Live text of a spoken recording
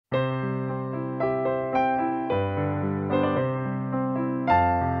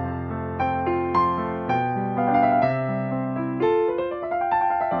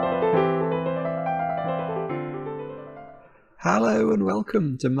Hello and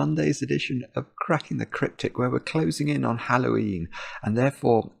welcome to Monday's edition of Cracking the Cryptic, where we're closing in on Halloween, and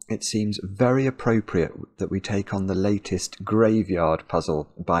therefore it seems very appropriate that we take on the latest Graveyard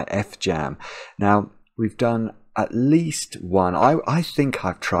puzzle by fjam. Now, we've done at least one, I think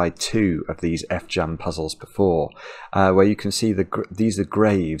I've tried two of these fjam puzzles before, where you can see these are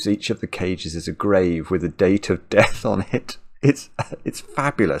graves. Each of the cages is a grave with a date of death on it. It's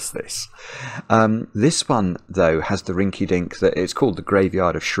fabulous, this. This one, though, has the rinky-dink that it's called the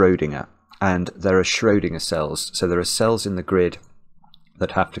Graveyard of Schrödinger, and there are Schrödinger cells. So there are cells in the grid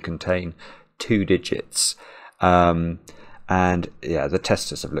that have to contain 2 digits. And yeah, the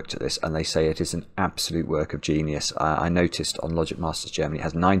testers have looked at this and they say it is an absolute work of genius. I noticed on Logic Masters Germany it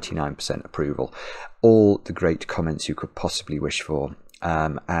has 99% approval. All the great comments you could possibly wish for.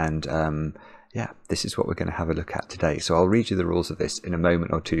 Yeah, this is what we're going to have a look at today. So I'll read you the rules of this in a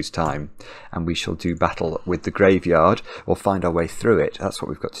moment or two's time, and we shall do battle with the graveyard, or find our way through it. That's what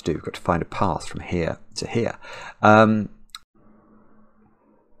we've got to do. We've got to find a path from here to here.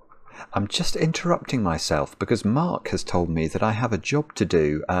 I'm just interrupting myself because Mark has told me that I have a job to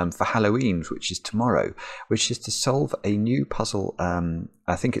do for Halloween, which is tomorrow, which is to solve a new puzzle.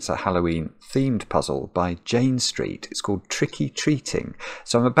 I think it's a Halloween themed puzzle by Jane Street. It's called Tricky Treating.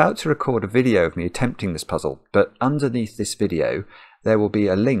 So I'm about to record a video of me attempting this puzzle, but underneath this video there will be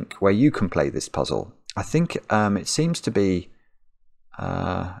a link where you can play this puzzle. I think it seems to be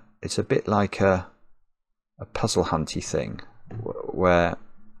it's a bit like a puzzle hunty thing where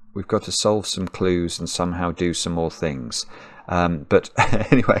we've got to solve some clues and somehow do some more things. But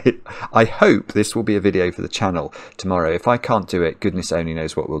anyway, I hope this will be a video for the channel tomorrow. If I can't do it, goodness only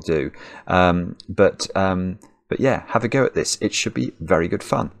knows what we'll do. But yeah, have a go at this. It should be very good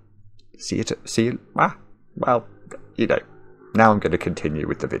fun. See you. Well, you know, now I'm going to continue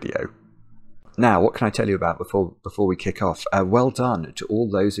with the video. Now, what can I tell you about before we kick off? Well done to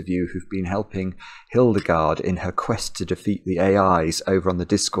all those of you who've been helping Hildegard in her quest to defeat the AIs over on the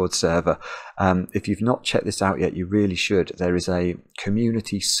Discord server. If you've not checked this out yet, you really should. There is a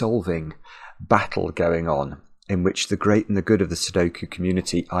community solving battle going on in which the great and the good of the Sudoku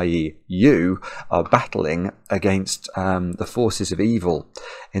community, i.e. you, are battling against the forces of evil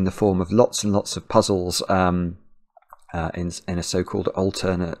in the form of lots and lots of puzzles, in a so-called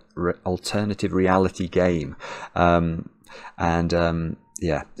alternative reality game.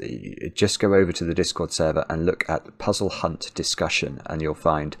 Yeah, just go over to the Discord server and look at the puzzle hunt discussion, and you'll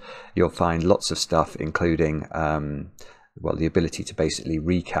find lots of stuff, including well, the ability to basically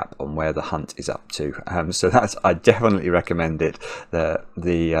recap on where the hunt is up to. So I definitely recommend it. I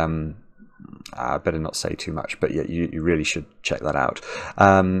better not say too much, but yeah, you really should check that out.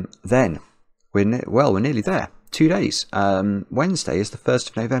 Then we're nearly there. 2 days. Wednesday is the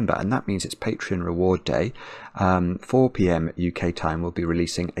 1st of November, and that means it's Patreon Reward Day. 4 PM UK time, we'll be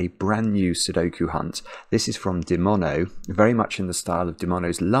releasing a brand new Sudoku hunt. This is from Demono, very much in the style of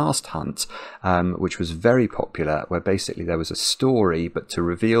Demono's last hunt, which was very popular, where basically there was a story, but to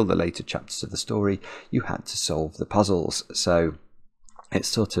reveal the later chapters of the story, you had to solve the puzzles. So it's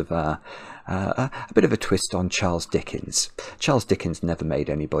sort of a bit of a twist on Charles Dickens. Charles Dickens never made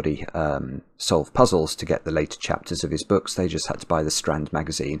anybody solve puzzles to get the later chapters of his books. They just had to buy the Strand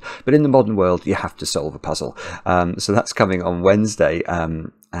magazine. But in the modern world, you have to solve a puzzle. So that's coming on Wednesday,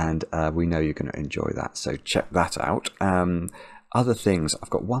 and we know you're going to enjoy that. So check that out. Other things, I've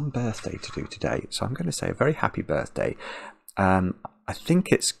got one birthday to do today, so I'm going to say a very happy birthday. I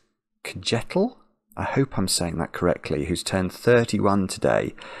think it's Kajetel. I hope I'm saying that correctly, who's turned 31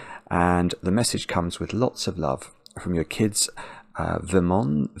 today, and the message comes with lots of love from your kids,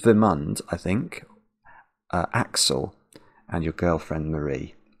 Vermund, I think, Axel, and your girlfriend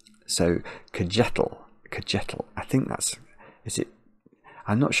Marie. So Kajetel, I think is it?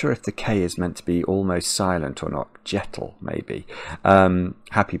 I'm not sure if the K is meant to be almost silent or not. Jetel, maybe.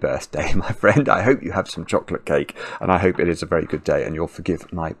 Happy birthday, my friend. I hope you have some chocolate cake, and I hope it is a very good day, and you'll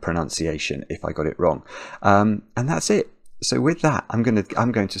forgive my pronunciation if I got it wrong. And that's it. So with that, I'm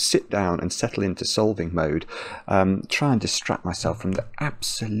going to sit down and settle into solving mode, try and distract myself from the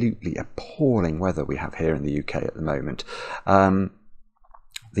absolutely appalling weather we have here in the UK at the moment.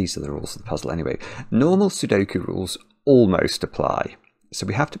 These are the rules of the puzzle anyway. Normal Sudoku rules almost apply. So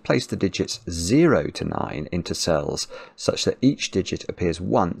we have to place the digits 0 to 9 into cells such that each digit appears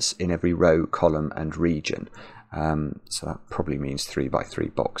once in every row, column and region. So that probably means 3 by 3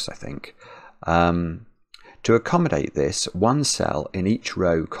 box, I think. To accommodate this, one cell in each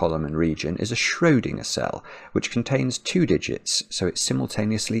row, column and region is a Schrödinger cell, which contains 2 digits, so it's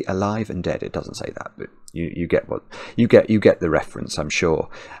simultaneously alive and dead. It doesn't say that, but You get what you get the reference, I'm sure.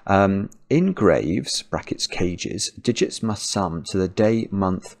 In graves (brackets cages), digits must sum to the day,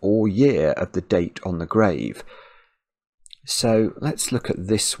 month, or year of the date on the grave. So let's look at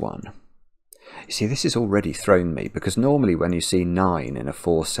this one. You see, this has already thrown me, because normally when you see 9 in a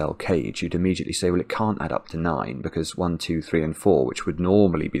 4-cell cage, you'd immediately say, well, it can't add up to 9 because 1, 2, 3, and 4, which would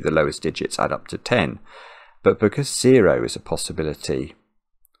normally be the lowest digits, add up to 10. But because 0 is a possibility,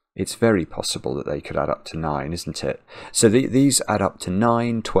 it's very possible that they could add up to 9, isn't it? So these add up to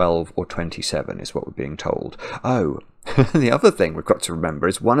 9, 12, or 27 is what we're being told. Oh, the other thing we've got to remember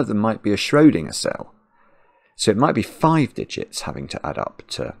is one of them might be a Schrödinger cell. So it might be 5 digits having to add up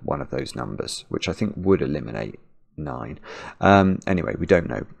to one of those numbers, which I think would eliminate 9. Anyway, we don't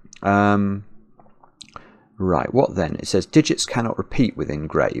know. Right, what then? It says digits cannot repeat within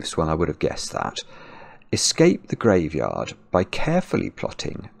graves. Well, I would have guessed that. Escape the graveyard by carefully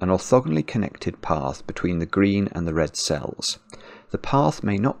plotting an orthogonally connected path between the green and the red cells. The path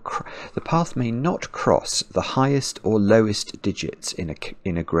may not cross the highest or lowest digits in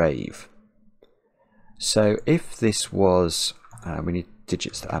a grave. So if this was, we need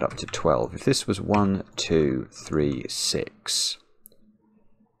digits to add up to 12. If this was 1, 2, 3, 6,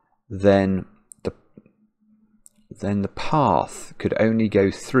 then the path could only go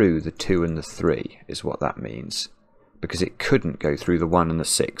through the 2 and the 3, is what that means, because it couldn't go through the 1 and the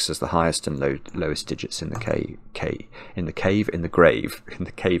 6 as the highest and lowest digits in the cave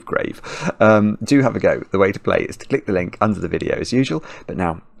grave. Do have a go. The way to play is to click the link under the video as usual. But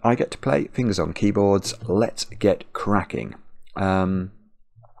now I get to play, fingers on keyboards. Let's get cracking.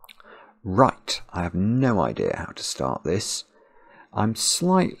 Right, I have no idea how to start this. I'm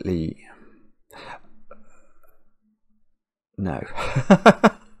slightly... No.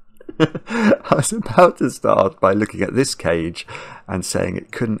 I was about to start by looking at this cage and saying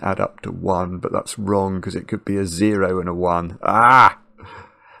it couldn't add up to 1, but that's wrong because it could be a 0 and a 1.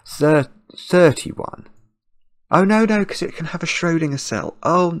 31. Oh, no, because it can have a Schrödinger cell.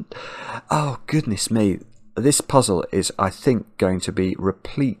 Oh, goodness me. This puzzle is, I think, going to be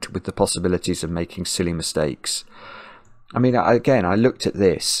replete with the possibilities of making silly mistakes. I mean, again, I looked at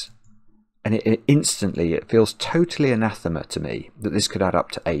this, and instantly it feels totally anathema to me that this could add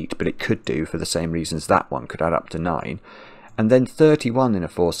up to 8, but it could do for the same reasons that one could add up to 9. And then 31 in a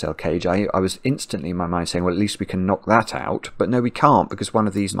 4-cell cage, I was instantly in my mind saying, well, at least we can knock that out. But no, we can't, because one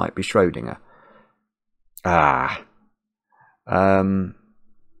of these might be Schrödinger.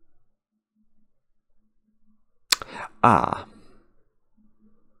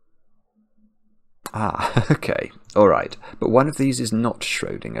 Okay, all right. But one of these is not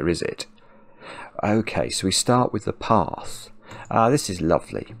Schrödinger, is it? Okay, so we start with the path. This is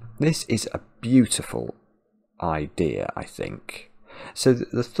lovely. This is a beautiful idea, I think. So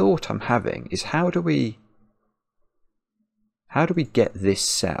the thought I'm having is how do we get this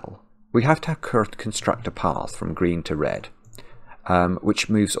cell? We have to construct a path from green to red, which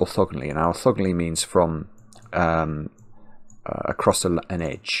moves orthogonally. And orthogonally means from across an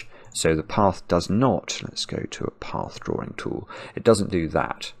edge. So the path does not, let's go to a path drawing tool. It doesn't do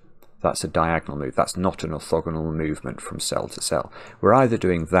that. That's a diagonal move. That's not an orthogonal movement from cell to cell. We're either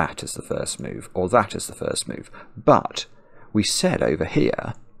doing that as the first move or that as the first move. But we said over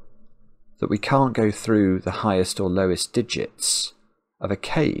here that we can't go through the highest or lowest digits of a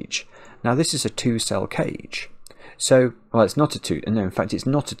cage. Now this is a 2-cell cage. So, well, it's not a 2, no, in fact it's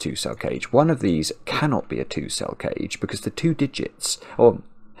not a 2-cell cage. One of these cannot be a 2-cell cage because the 2 digits, or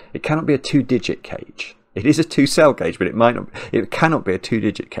it cannot be a 2-digit cage. It is a 2-cell cage, but it cannot be a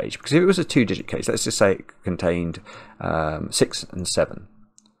 2-digit cage, because if it was a 2-digit cage, let's just say it contained 6 and 7.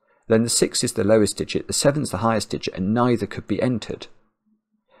 Then the 6 is the lowest digit, the 7 is the highest digit, and neither could be entered.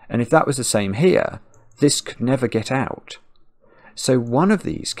 And if that was the same here, this could never get out. So one of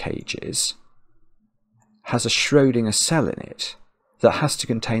these cages has a Schrödinger cell in it that has to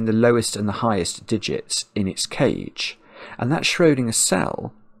contain the lowest and the highest digits in its cage. And that Schrödinger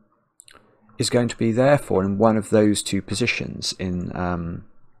cell is going to be therefore in one of those two positions. We're going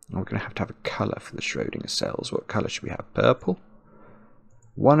to have a colour for the Schrödinger cells. What colour should we have? Purple?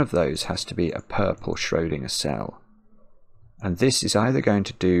 One of those has to be a purple Schrödinger cell. And this is either going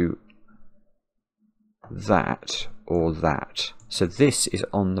to do that or that. So this is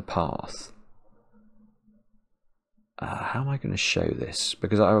on the path. How am I going to show this?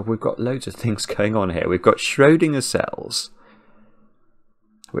 Because we've got loads of things going on here. We've got Schrödinger cells,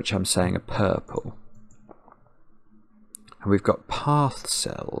 which I'm saying are purple. And we've got path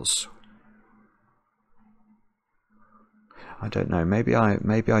cells. I don't know. Maybe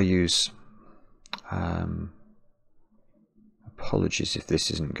I use. Apologies if this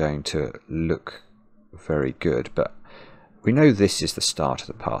isn't going to look very good, but we know this is the start of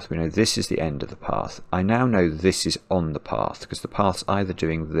the path. We know this is the end of the path. I now know this is on the path because the path's either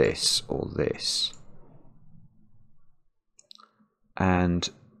doing this or this. And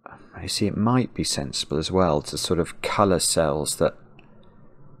you see, it might be sensible as well to sort of colour cells that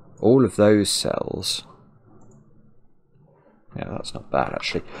all of those cells, yeah, that's not bad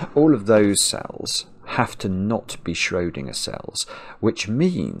actually, all of those cells have to not be Schrödinger cells, which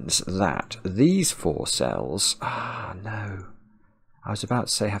means that these 4 cells, no, I was about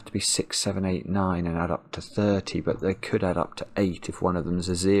to say have to be 6, 7, 8, 9 and add up to 30, but they could add up to 8 if one of them's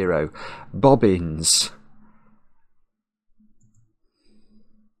a 0. Bobbins.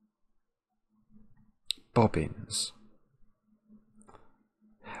 Bobbins.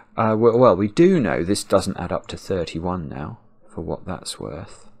 Well, we do know this doesn't add up to 31 now, for what that's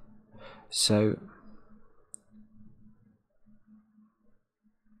worth. So,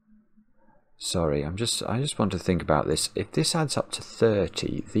 sorry, I just want to think about this. If this adds up to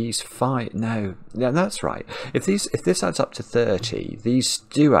 30, these 5, no, yeah, that's right. If this adds up to 30, these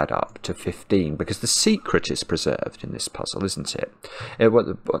do add up to 15 because the secret is preserved in this puzzle, isn't it?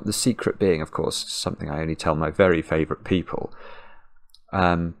 What the secret being, of course, something I only tell my very favourite people.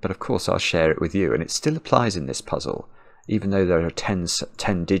 But of course I'll share it with you, and it still applies in this puzzle, even though there are 10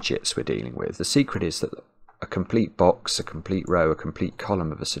 digits we're dealing with. The secret is that a complete box, a complete row, a complete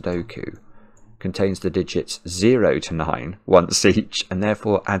column of a sudoku contains the digits 0 to 9 once each, and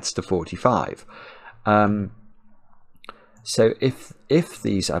therefore adds to 45. So if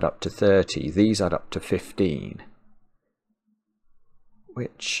these add up to 30, these add up to 15,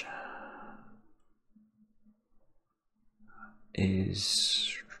 which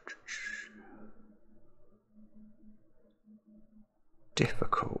is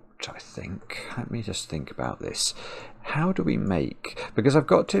difficult, I think. Let me just think about this. How do we make, because I've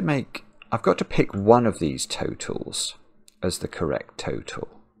got to pick one of these totals as the correct total.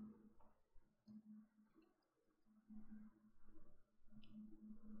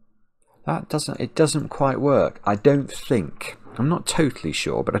 It doesn't quite work. I don't think. I'm not totally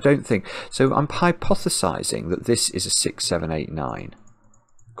sure, but I don't think. So I'm hypothesizing that this is a 6, 7, 8, 9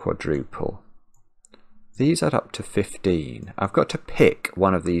 quadruple. These add up to 15. I've got to pick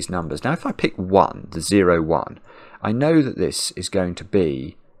one of these numbers. Now if I pick 1, the 0, 1, I know that this is going to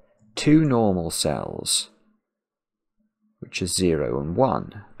be 2 normal cells, which are 0 and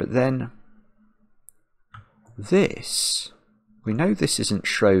 1. But then this, we know this isn't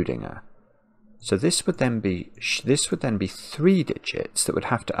Schrödinger. So this would then be 3 digits that would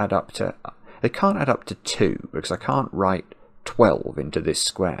have to add up to, they can't add up to 2 because I can't write 12 into this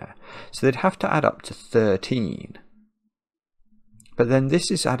square. So they'd have to add up to 13. But then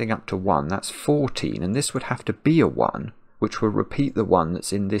this is adding up to 1, that's 14, and this would have to be a 1, which will repeat the 1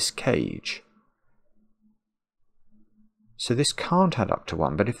 that's in this cage. So this can't add up to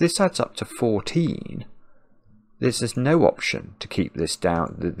 1, but if this adds up to 14, there's no option to keep this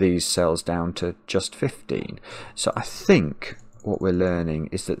down, these cells down to just 15. So I think what we're learning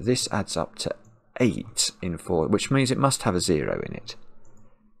is that this adds up to 8 in 4, which means it must have a 0 in it.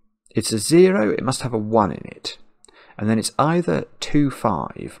 It's a 0, it must have a 1 in it. And then it's either 2,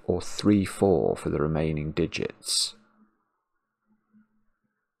 5 or 3, 4 for the remaining digits.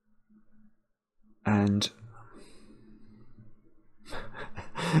 And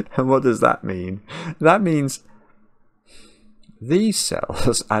what does that mean? That means these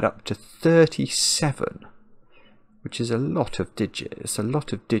cells add up to 37, which is a lot of digits. It's a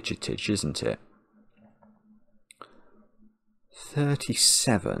lot of digitage, isn't it?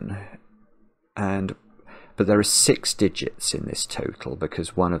 37, but there are 6 digits in this total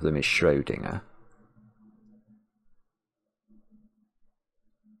because one of them is Schrödinger.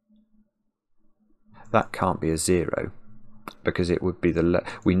 That can't be a 0 because it would be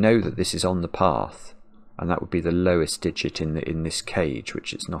we know that this is on the path, and that would be the lowest digit in this cage,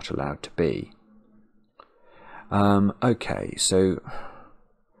 which it's not allowed to be. Okay, so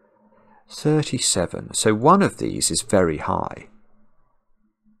 37. So one of these is very high,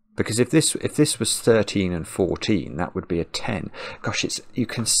 because if this was 13 and 14, that would be a 10. Gosh, you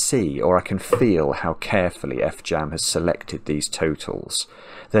can see, or I can feel, how carefully fjam has selected these totals.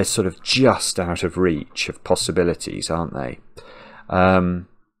 They're sort of just out of reach of possibilities, aren't they?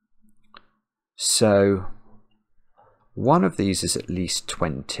 So one of these is at least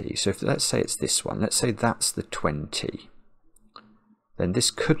 20. So let's say it's this one. Let's say that's the 20. Then this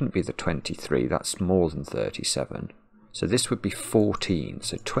couldn't be the 23. That's more than 37. So this would be 14.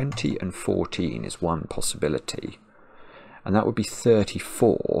 So 20 and 14 is one possibility. And that would be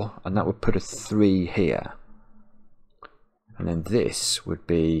 34. And that would put a 3 here. And then this would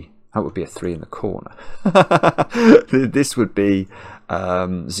be That would be a 3 in the corner. This would be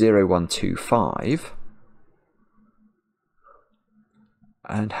 0, 1, 2, 5.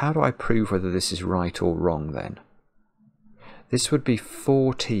 And how do I prove whether this is right or wrong then? This would be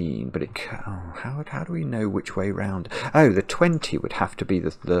 14, but how do we know which way round? Oh, the 20 would have to be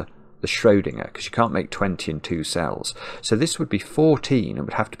the Schrödinger, because you can't make 20 in 2 cells. So this would be 14 and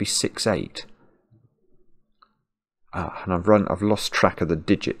would have to be 6, 8. And I've lost track of the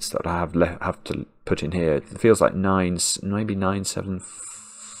digits that I have to put in here. It feels like 9, maybe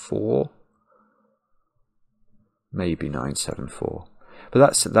 974, maybe 974.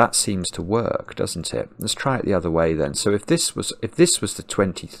 But that seems to work, doesn't it? Let's try it the other way then. So if this was the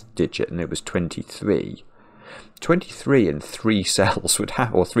 20th digit and it was 23, 23 in 3 cells would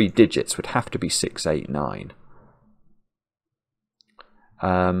have, or 3 digits would have to be 6, 8, 9.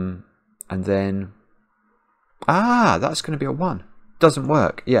 And then that's going to be a 1. Doesn't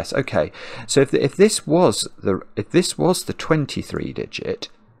work. Yes, okay. So if this was the 23 digit,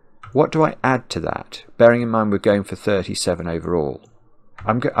 what do I add to that? Bearing in mind we're going for 37 overall.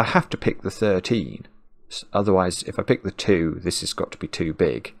 I have to pick the 13. Otherwise, if I pick the 2, this has got to be too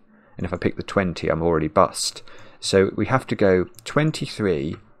big. And if I pick the 20, I'm already bust. So we have to go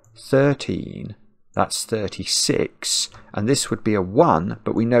 23, 13, that's 36, and this would be a 1,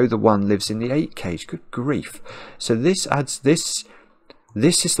 but we know the 1 lives in the 8 cage. Good grief. So this adds this.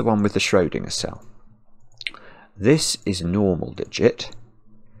 This is the one with the Schrödinger cell. This is normal digit.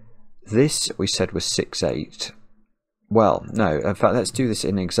 This we said was 6, 8. Well, no, in fact, let's do this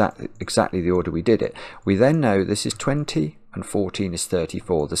in exactly the order we did it. We then know this is 20 and 14 is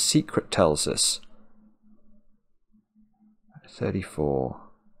 34. The secret tells us 34,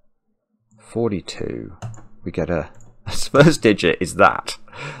 42. We get the first digit is that.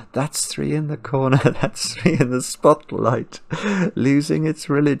 That's 3 in the corner. That's 3 in the spotlight. Losing its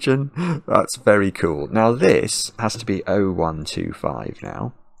religion. That's very cool. Now this has to be 0125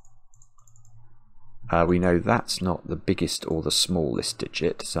 now. We know that's not the biggest or the smallest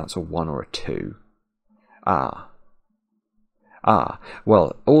digit, so that's a 1 or a 2.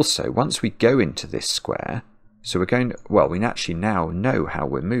 Well, also, once we go into this square, so we're going to, well, we actually now know how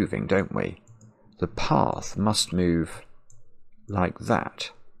we're moving, don't we? The path must move like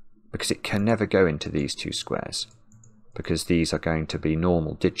that, because it can never go into these 2 squares, because these are going to be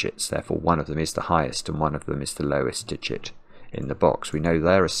normal digits, therefore one of them is the highest and one of them is the lowest digit in the box. We know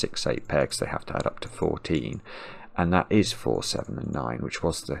they're a 6, 8 pair because they have to add up to 14, and that is 4, 7 and 9, which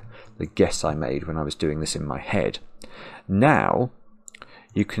was the guess I made when I was doing this in my head. Now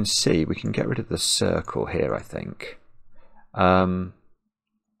you can see we can get rid of the circle here, I think.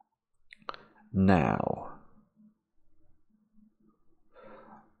 Now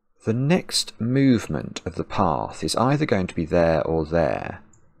the next movement of the path is either going to be there or there.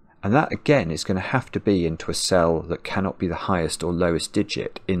 And that again is going to have to be into a cell that cannot be the highest or lowest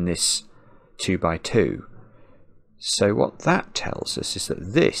digit in this 2 by 2. So what that tells us is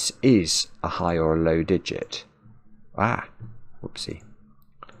that this is a high or a low digit. Whoopsie.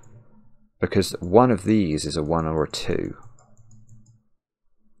 Because one of these is a 1 or a 2.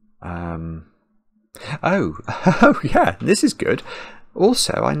 Oh yeah, this is good.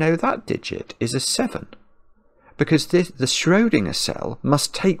 Also, I know that digit is a 7. Because the Schrödinger cell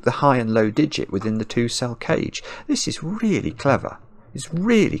must take the high and low digit within the 2 cell cage. This is really clever. It's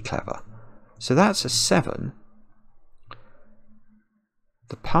really clever. So that's a 7.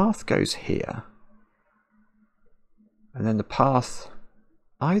 The path goes here. And then the path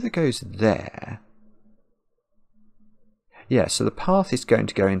either goes there. Yeah, so the path is going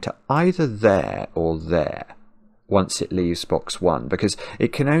to go into either there or there once it leaves box 1, because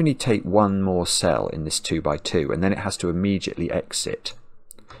it can only take 1 more cell in this 2 by 2 and then it has to immediately exit.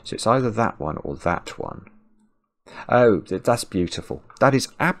 So it's either that one or that one. Oh, that's beautiful. That is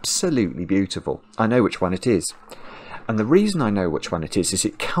absolutely beautiful. I know which one it is. And the reason I know which one it is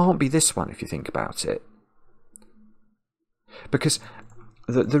it can't be this one if you think about it. Because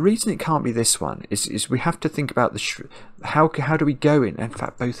the reason it can't be this one is we have to think about how do we go in. In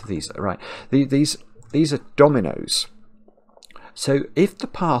fact, both of these are right. These are dominoes. So if the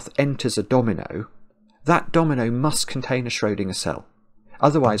path enters a domino, that domino must contain a Schrödinger cell.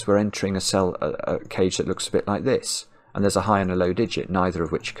 Otherwise we're entering a cage that looks a bit like this, and there's a high and a low digit, neither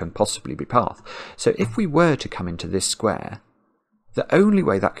of which can possibly be path. So if we were to come into this square, the only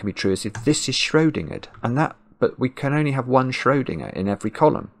way that can be true is if this is Schrödingered, but we can only have 1 Schrödinger in every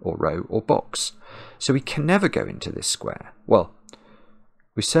column or row or box. So we can never go into this square. Well,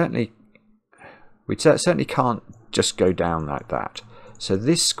 we certainly can't just go down like that. So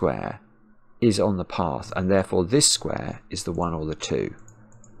this square is on the path, and therefore this square is the 1 or the 2.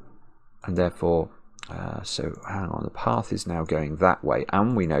 and therefore, so hang on, the path is now going that way,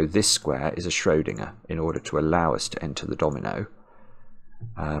 and we know this square is a Schrödinger in order to allow us to enter the domino.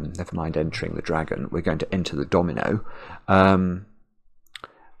 Never mind entering the dragon, we're going to enter the domino,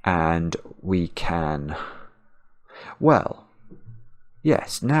 and we can, well,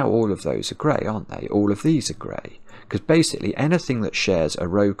 yes, now all of those are grey, aren't they? All of these are grey, because basically anything that shares a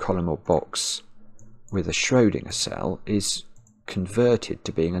row, column or box with a Schrödinger cell is converted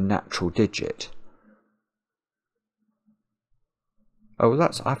to being a natural digit. Oh,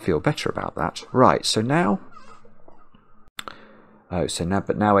 that's, I feel better about that. Right, so now, oh, so now,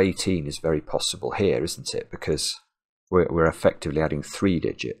 but now 18 is very possible here, isn't it? Because we're effectively adding 3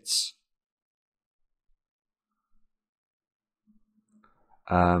 digits.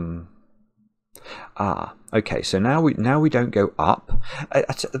 Okay, so now we don't go up.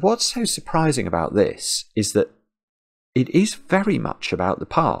 What's so surprising about this is that it is very much about the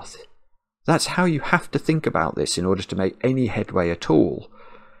path. That's how you have to think about this in order to make any headway at all.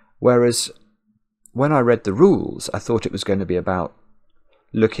 Whereas when I read the rules, I thought it was going to be about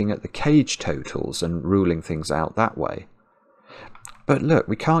looking at the cage totals and ruling things out that way. But look,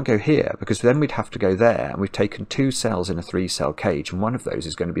 we can't go here because then we'd have to go there, and we've taken 2 cells in a 3-cell cage, and one of those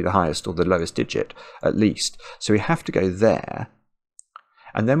is going to be the highest or the lowest digit at least. So we have to go there,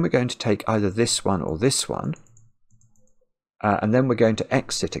 and then we're going to take either this one or this one, and then we're going to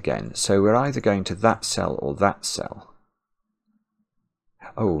exit again. So we're either going to that cell or that cell.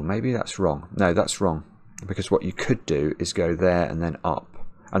 Oh, maybe that's wrong. No, that's wrong, because what you could do is go there and then up,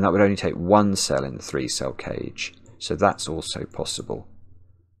 and that would only take 1 cell in the 3-cell cage. So that's also possible.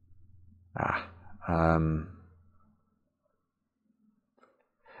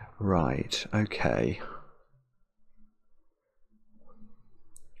 Right, okay.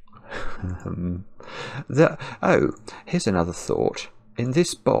 Oh, here's another thought. In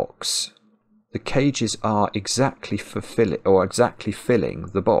this box, the cages are exactly filling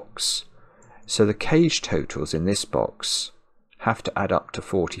the box. So the cage totals in this box have to add up to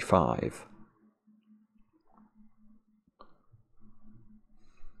 45.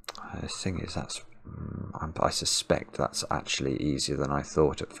 The thing is, I suspect that's actually easier than I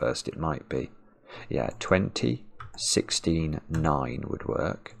thought at first it might be. Yeah, 20, 16, 9 would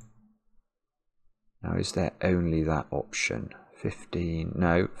work. Now, is there only that option? 15,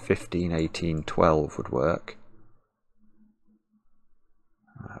 no, 15, 18, 12 would work.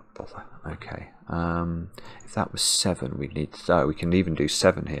 Bother. Okay. If that was 7, we'd need, oh, we can even do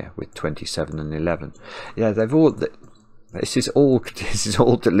 7 here with 27 and 11. Yeah, they've all, this is all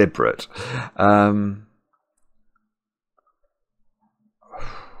deliberate.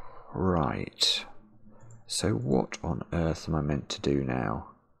 Right. So what on earth am I meant to do now?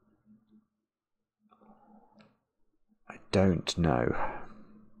 I don't know.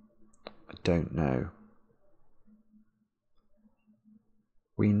 I don't know.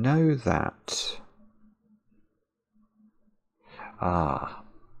 We know that...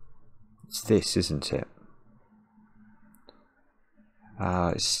 it's this, isn't it?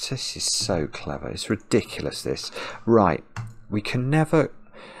 This is so clever. It's ridiculous, this. Right. We can never...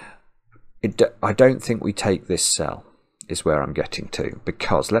 I don't think we take this cell, is where I'm getting to.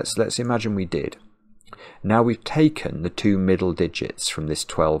 Because let's imagine we did. Now we've taken the 2 middle digits from this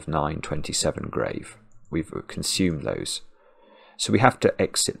 12, 9, 27 grave. We've consumed those. So we have to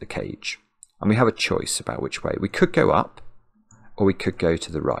exit the cage. And we have a choice about which way. We could go up, or we could go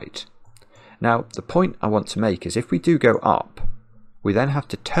to the right. Now, the point I want to make is if we do go up, we then have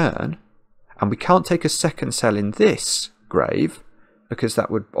to turn, and we can't take a second cell in this grave, because that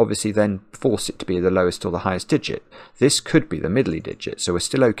would obviously then force it to be the lowest or the highest digit. This could be the middly digit, so we're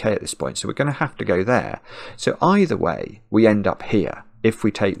still okay at this point, so we're going to have to go there. So either way, we end up here, if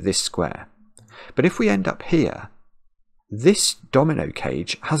we take this square. But if we end up here, this domino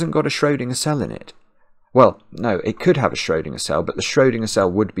cage hasn't got a Schrödinger cell in it. Well, no, it could have a Schrödinger cell, but the Schrödinger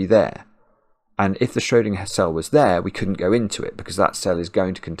cell would be there. And if the Schrödinger cell was there, we couldn't go into it, because that cell is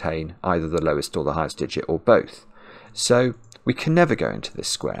going to contain either the lowest or the highest digit, or both. So we can never go into this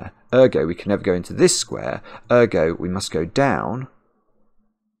square. Ergo, we can never go into this square. Ergo, we must go down.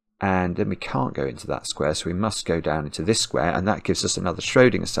 And then we can't go into that square, so we must go down into this square, and that gives us another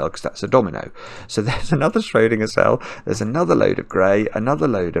Schrödinger cell, because that's a domino. So there's another Schrödinger cell, there's another load of grey, another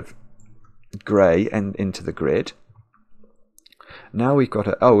load of grey, and into the grid. Now we've got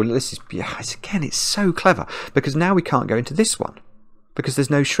a, oh, this is, yeah, again, it's so clever, because now we can't go into this one, because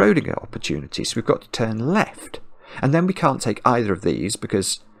there's no Schrödinger opportunity, so we've got to turn left. And then we can't take either of these,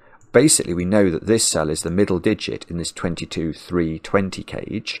 because basically we know that this cell is the middle digit in this 22,320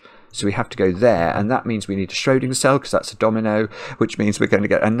 cage. So we have to go there, and that means we need a Schrödinger cell because that's a domino, which means we're going to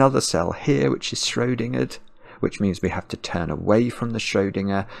get another cell here, which is Schrödingered, which means we have to turn away from the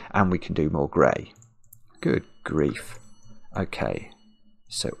Schrödinger, and we can do more grey. Good grief. Okay,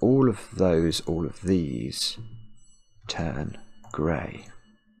 so all of these turn grey.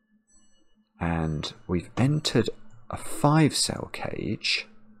 And we've entered a 5-cell cage.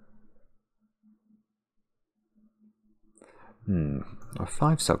 A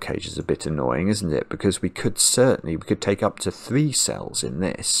 5-cell cage is a bit annoying, isn't it? Because we could take up to 3 cells in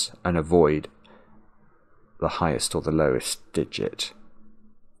this and avoid the highest or the lowest digit.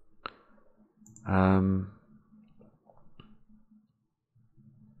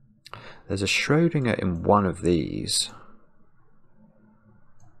 There's a Schrödinger in one of these.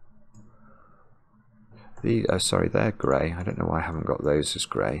 Sorry, they're grey. I don't know why I haven't got those as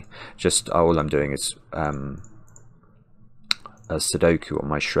grey. Just all I'm doing is a sudoku on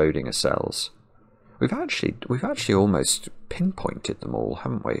my Schrödinger cells. We've actually almost pinpointed them all,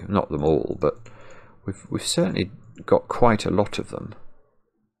 haven't we? Not them all, but we've certainly got quite a lot of them.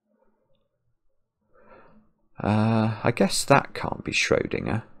 I guess that can't be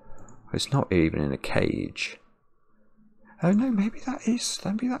Schrödinger. It's not even in a cage. Oh no, maybe that is.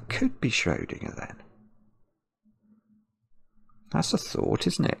 Maybe that could be Schrödinger then. That's a thought,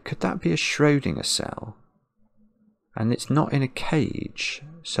 isn't it? Could that be a Schrödinger cell? And it's not in a cage,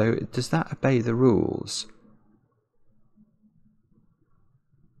 so does that obey the rules?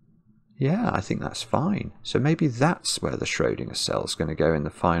 Yeah, I think that's fine. So maybe that's where the Schrödinger cell is going to go in the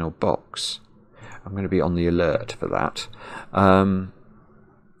final box. I'm going to be on the alert for that.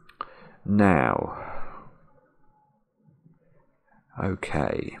 Now,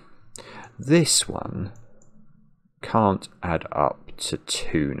 okay, this one can't add up to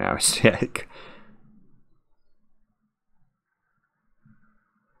 2 now,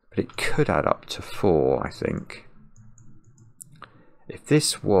 but it could add up to 4, I think. If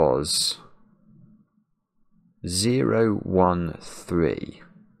this was 0, 1, 3,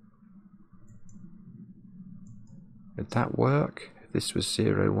 would that work? If this was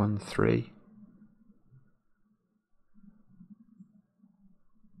 0, 1, 3?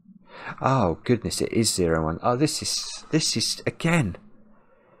 Oh goodness, it is 0, 1. Oh, this is again.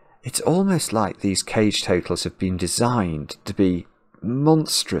 It's almost like these cage totals have been designed to be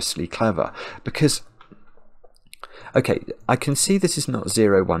monstrously clever, because okay, I can see this is not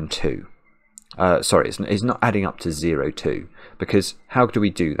 0, 1, 2. Sorry, it's not adding up to 0, 2, because how do we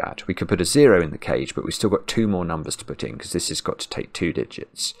do that? We could put a 0 in the cage, but we've still got 2 more numbers to put in, because this has got to take 2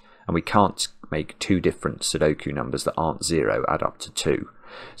 digits, and we can't make 2 different Sudoku numbers that aren't 0 add up to 2.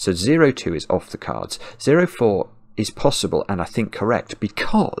 So 0, 2 is off the cards. 0, 4 is possible, and I think correct,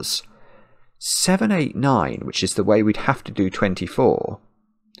 because 7, 8, 9, which is the way we'd have to do 24,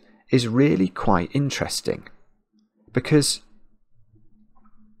 is really quite interesting, because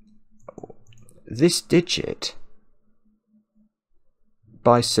this digit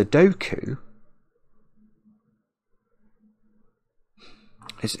by Sudoku,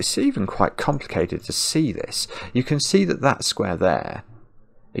 it's even quite complicated to see this. You can see that square there,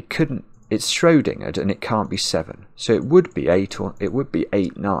 it's Schrödingered and it can't be 7, so it would be 8, or it would be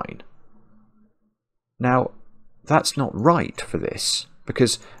 8, 9. Now that's not right for this,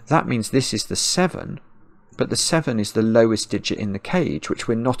 because that means this is the 7, but the 7 is the lowest digit in the cage, which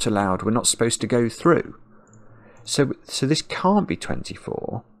we're not supposed to go through. So this can't be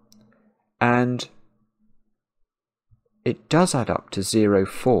 24, and it does add up to 0,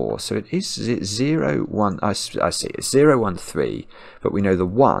 4, so it's 0, 1, I see, it's 0, 1, 3, but we know the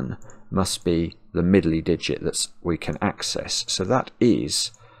 1 must be the middly digit that we can access, so that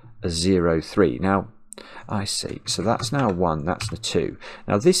is a 0, 3. Now, I see, so that's now 1, that's the 2.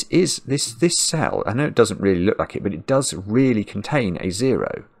 Now this cell, I know it doesn't really look like it, but it does really contain a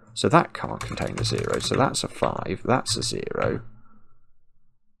 0, so that can't contain a 0, so that's a 5, that's a 0.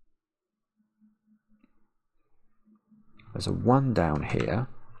 There's a 1 down here.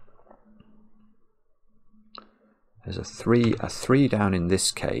 There's a 3 down in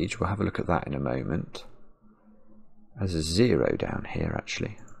this cage. We'll have a look at that in a moment. There's a 0 down here,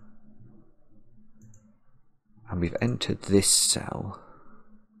 actually. And we've entered this cell.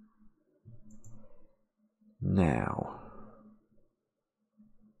 Now,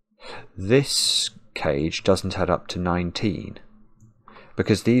 this cage doesn't add up to 19,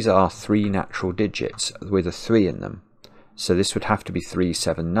 because these are 3 natural digits with a 3 in them. So this would have to be 3,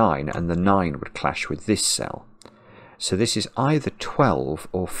 7, 9, and the 9 would clash with this cell. So this is either 12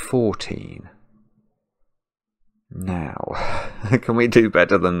 or 14. Now, can we do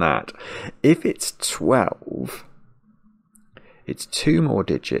better than that? If it's 12, it's 2 more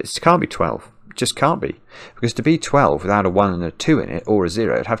digits. It can't be 12. It just can't be. Because to be 12 without a 1 and a 2 in it, or a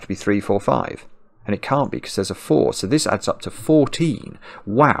 0, it'd have to be 3, 4, 5. And it can't be because there's a 4. So this adds up to 14.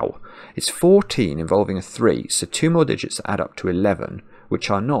 Wow. It's 14 involving a 3. So 2 more digits that add up to 11, which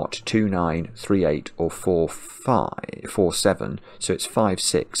are not 2, 9, 3, 8, or 4, 5, 4, 7. So it's 5,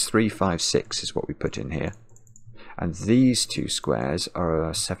 6. 3, 5, 6 is what we put in here. And these two squares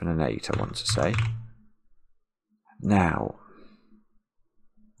are 7 and 8, I want to say. Now,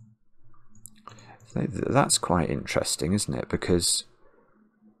 that's quite interesting, isn't it? Because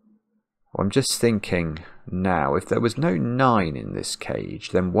I'm just thinking now, if there was no 9 in this cage,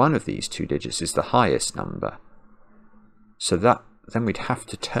 then one of these two digits is the highest number. So then we'd have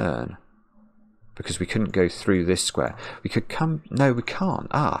to turn, because we couldn't go through this square. We could come... No, we can't.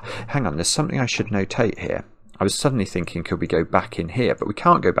 Ah, hang on, there's something I should notate here. I was suddenly thinking, could we go back in here? But we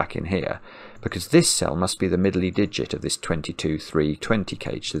can't go back in here, because this cell must be the middly digit of this 22, 3, 20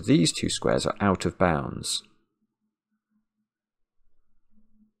 cage. So these two squares are out of bounds.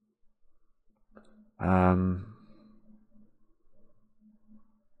 I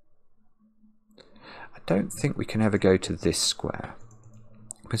don't think we can ever go to this square,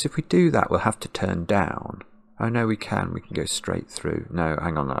 because if we do that, we'll have to turn down. Oh no, we can. We can go straight through. No,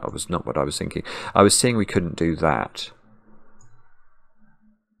 hang on, that was not what I was thinking. I was saying we couldn't do that.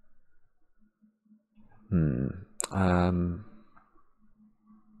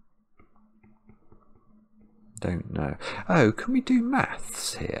 Don't know. Oh, can we do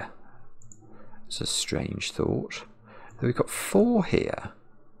maths here? It's a strange thought. We've got 4 here.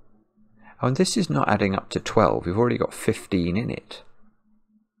 Oh, and this is not adding up to 12. We've already got 15 in it.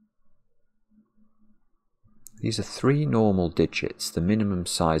 These are 3 normal digits, the minimum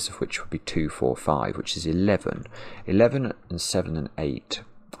size of which would be 2, 4, 5, which is 11. 11 and 7 and 8.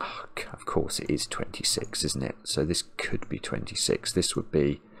 Oh, of course it is 26, isn't it? So this could be 26. This would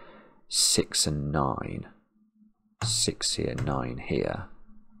be 6 and 9. 6 here, 9 here.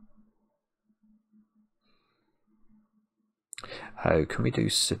 Oh, can we do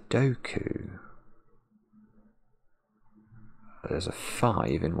sudoku? There's a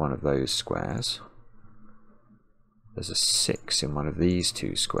 5 in one of those squares. There's a 6 in one of these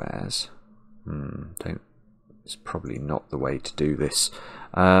two squares. It's probably not the way to do this.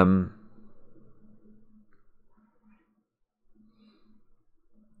 Well,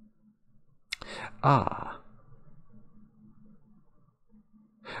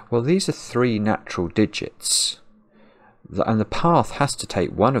 these are 3 natural digits. And the path has to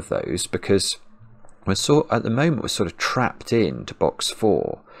take one of those, because at the moment we're sort of trapped into box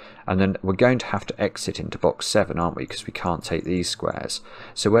 4. And then we're going to have to exit into box 7, aren't we? Because we can't take these squares.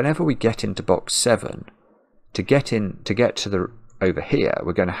 So whenever we get into box 7, to get to the over here,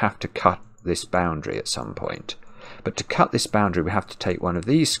 we're going to have to cut this boundary at some point. But to cut this boundary, we have to take one of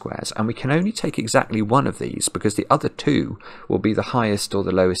these squares, and we can only take exactly one of these, because the other 2 will be the highest or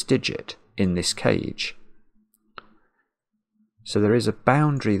the lowest digit in this cage. So there is a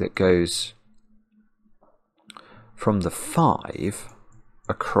boundary that goes from the 5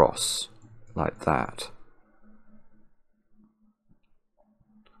 across like that,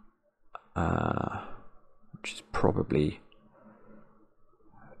 which is probably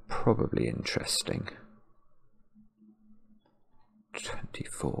interesting.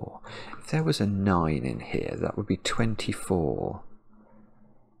 24. If there was a 9 in here, that would be 24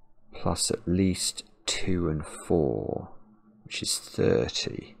 plus at least 2 and 4, which is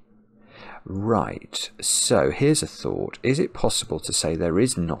 30. Right, so here's a thought. Is it possible to say there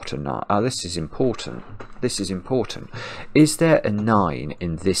is not a 9? This is important. This is important. Is there a 9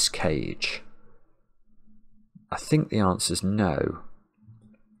 in this cage? I think the answer is no.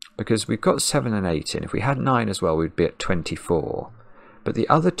 Because we've got 7 and 8 in. If we had 9 as well, we'd be at 24. But the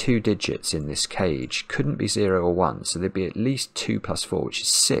other 2 digits in this cage couldn't be 0 or 1, so there'd be at least 2 plus 4, which is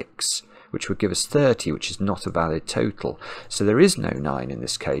 6. Which would give us 30, which is not a valid total. So there is no 9 in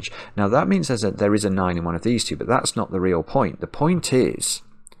this cage. Now that means there is a 9 in one of these two, but that's not the real point. The point is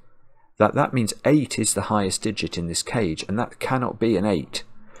that means 8 is the highest digit in this cage, and that cannot be an 8.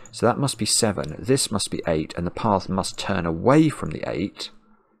 So that must be 7, this must be 8, and the path must turn away from the 8.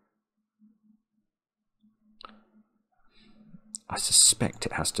 I suspect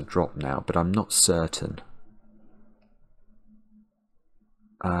it has to drop now, but I'm not certain.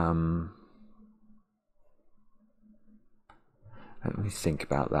 Let me think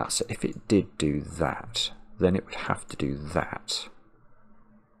about that. So if it did do that, then it would have to do that.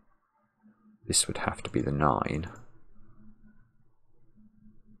 This would have to be the 9.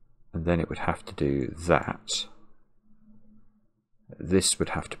 And then it would have to do that. This would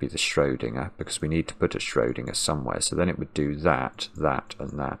have to be the Schrödinger, because we need to put a Schrödinger somewhere. So then it would do that, that,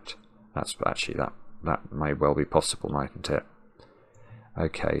 and that. That's actually, that may well be possible, mightn't it?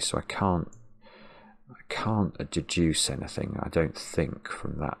 Okay, so I can't deduce anything, I don't think,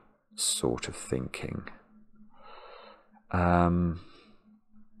 from that sort of thinking. How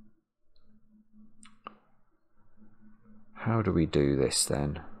do we do this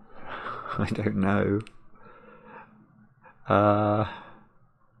then? I don't know.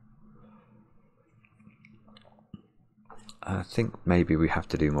 I think maybe we have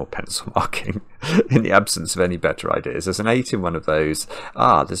to do more pencil marking in the absence of any better ideas. There's an 8 in one of those.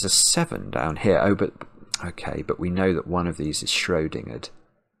 Ah, there's a 7 down here. Oh, but okay, but we know that one of these is Schrödingered.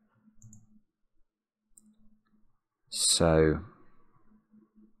 So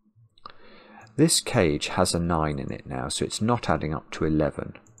this cage has a 9 in it now, so it's not adding up to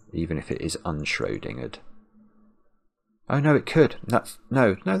 11, even if it is unschrödingered. Oh no, it could.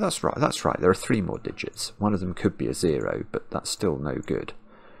 No, that's right. That's right. There are 3 more digits. One of them could be a 0, but that's still no good.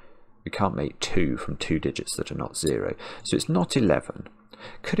 We can't make 2 from 2 digits that are not 0. So it's not 11.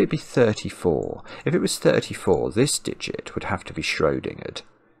 Could it be 34? If it was 34, this digit would have to be Schrödingered.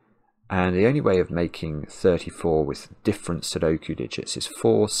 And the only way of making 34 with different sudoku digits is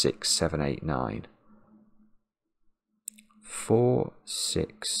 4, 6, 7, 8, 9. 4,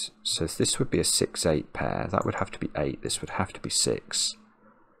 6, so this would be a 6, 8 pair. That would have to be 8. This would have to be 6.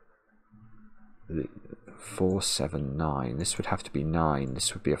 4, 7, 9. This would have to be 9.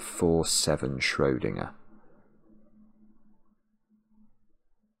 This would be a 4, 7 Schrödinger.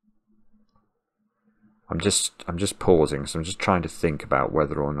 I'm just pausing, so I'm just trying to think about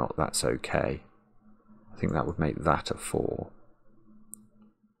whether or not that's okay. I think that would make that a 4.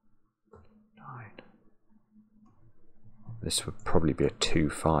 9. This would probably be a 2,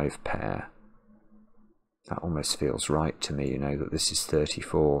 5 pair. That almost feels right to me, you know, that this is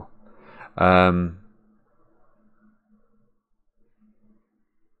 34. I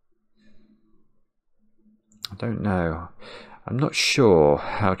don't know. I'm not sure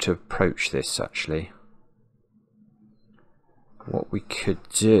how to approach this, actually. What we could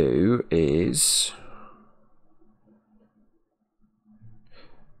do is...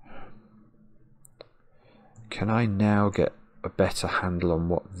 Can I now get a better handle on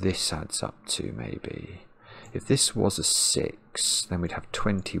what this adds up to, maybe? If this was a 6, then we'd have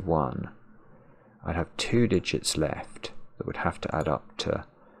 21. I'd have 2 digits left that would have to add up to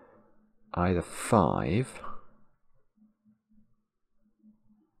either 5...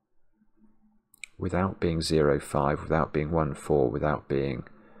 without being 0, 5, without being 1, 4, without being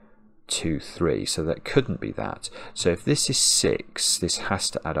 2, 3. So that couldn't be that. So if this is 6, this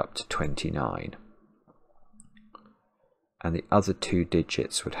has to add up to 29. And the other 2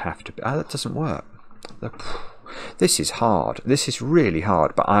 digits would have to be... that doesn't work. This is hard. This is really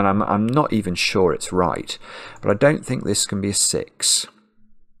hard, but I'm not even sure it's right. But I don't think this can be a 6.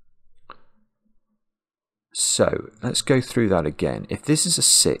 So let's go through that again. If this is a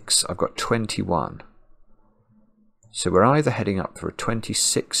 6, I've got 21. So we're either heading up for a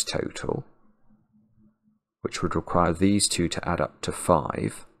 26 total, which would require these 2 to add up to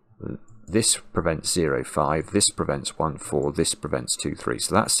 5. This prevents 0, 5. This prevents 1, 4. This prevents 2, 3.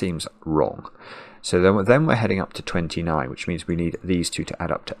 So that seems wrong. So then we're heading up to 29, which means we need these 2 to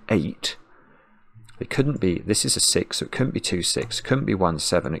add up to 8. It couldn't be, this is a 6, so it couldn't be 2, 6, it couldn't be 1,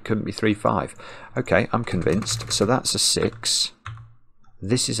 7, it couldn't be 3, 5. Okay, I'm convinced. So that's a 6.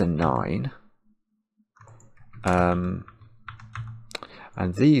 This is a 9. And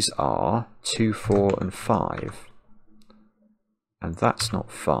these are 2, 4, and 5. And that's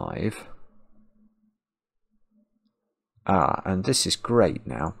not 5. Ah, and this is great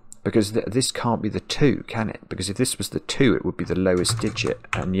now. Because this can't be the 2, can it? Because if this was the 2, it would be the lowest digit,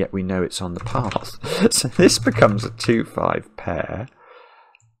 and yet we know it's on the path. So this becomes a 2, 5 pair.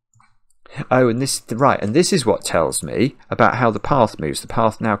 Oh, and this, right, and this is what tells me about how the path moves. The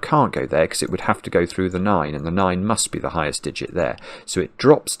path now can't go there because it would have to go through the 9, and the 9 must be the highest digit there. So it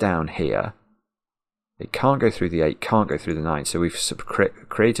drops down here. It can't go through the 8, can't go through the 9. So we've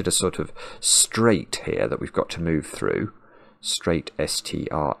created a sort of straight here that we've got to move through. Straight,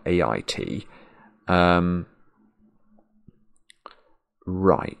 S-T-R-A-I-T.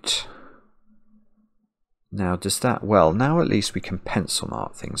 Right. Now, does that... Well, now at least we can pencil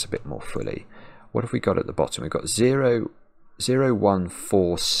mark things a bit more fully. What have we got at the bottom? We've got 0, 0, 1,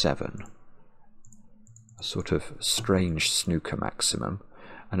 4, 7. A sort of strange snooker maximum.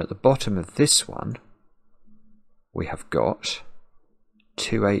 And at the bottom of this one, we have got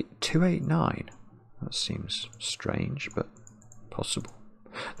 2, 8, 2, 8, 9. That seems strange, but... possible.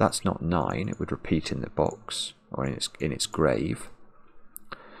 That's not 9. It would repeat in the box or in its grave.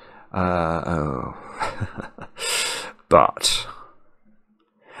 Oh. But,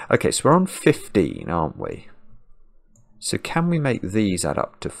 okay, so we're on 15, aren't we? So can we make these add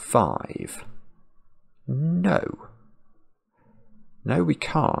up to 5? No. No, we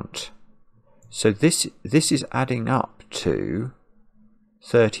can't. So this is adding up to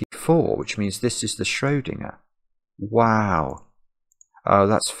 34, which means this is the Schrödinger. Wow. Oh,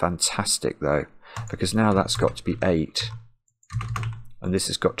 that's fantastic, though, because now that's got to be 8. And this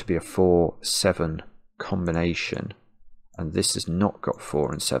has got to be a 4-7 combination. And this has not got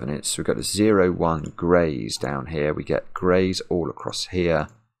 4 and 7 in it. So we've got a 0, 1 greys down here. We get greys all across here.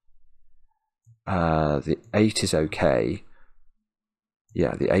 The 8 is okay.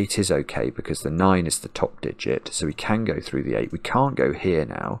 Yeah, the 8 is okay because the 9 is the top digit. So we can go through the 8. We can't go here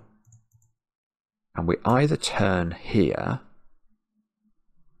now. And we either turn here.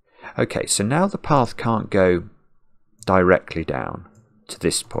 Okay, so now the path can't go directly down to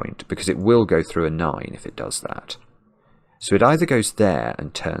this point because it will go through a 9 if it does that. So it either goes there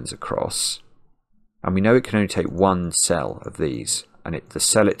and turns across, and we know it can only take one cell of these, and the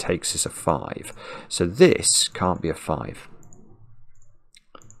cell it takes is a 5. So this can't be a 5.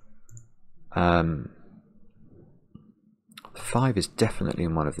 The 5 is definitely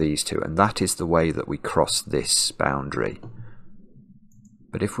in one of these two, and that is the way that we cross this boundary.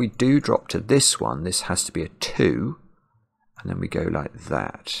 But if we do drop to this one, this has to be a 2, and then we go like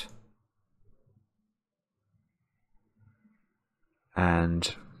that.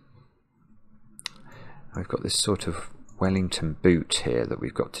 And I've got this sort of Wellington boot here that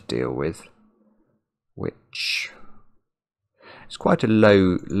we've got to deal with, which is quite a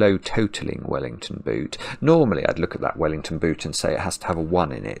low totaling Wellington boot. Normally I'd look at that Wellington boot and say it has to have a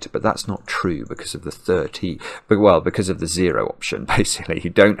 1 in it, but that's not true because of the 30, well, because of the 0 option. Basically, you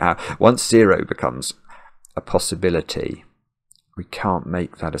don't have, once 0 becomes a possibility, we can't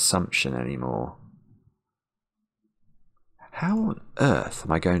make that assumption anymore. How on earth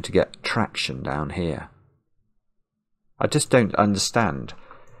am I going to get traction down here? I just don't understand.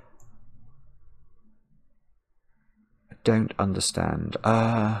 I don't understand.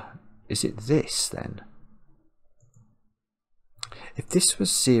 Is it this then? If this was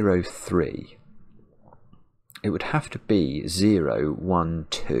 0, 3, it would have to be 0, 1,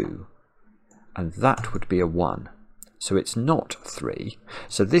 2, and that would be a 1. So it's not 3.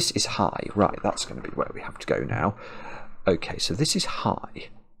 So this is high. Right, that's going to be where we have to go now. Okay, so this is high.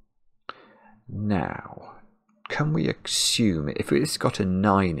 Now, can we assume if it's got a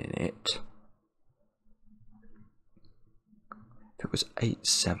 9 in it, if it was 8,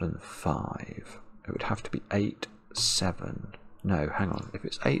 7, 5, it would have to be 8, 7. No, hang on. If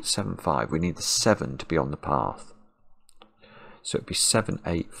it's 8, 7, 5, we need the 7 to be on the path. So it'd be 7,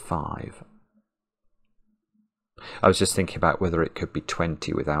 8, 5. I was just thinking about whether it could be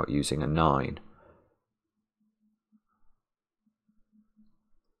 20 without using a 9.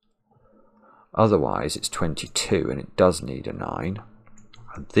 Otherwise, it's 22, and it does need a 9.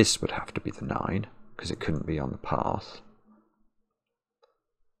 And this would have to be the 9, because it couldn't be on the path.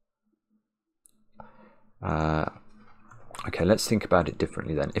 Okay, let's think about it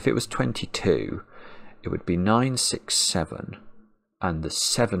differently then. If it was 22, it would be 9, 6, 7, and the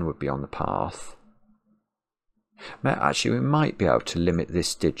 7 would be on the path. Actually, we might be able to limit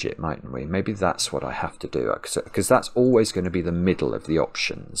this digit, mightn't we? Maybe that's what I have to do, because that's always going to be the middle of the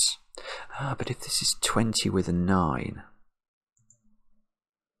options. But if this is 20 with a 9,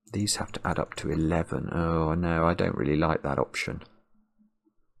 these have to add up to 11. Oh no, I don't really like that option.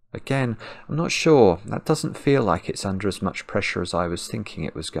 Again, I'm not sure. That doesn't feel like it's under as much pressure as I was thinking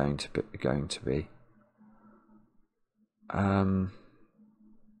it was going to be. I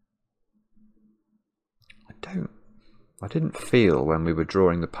didn't feel when we were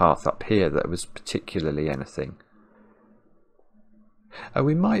drawing the path up here that it was particularly anything.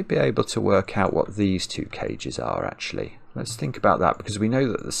 We might be able to work out what these two cages are actually. Let's think about that, because we know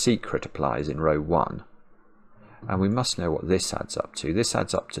that the secret applies in row 1. And we must know what this adds up to. This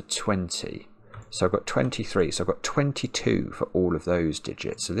adds up to 20. So I've got 23. So I've got 22 for all of those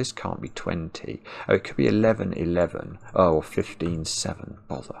digits. So this can't be 20. Oh, it could be 11, 11. Oh, or 15, 7.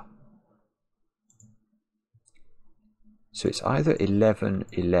 Bother. So it's either 11,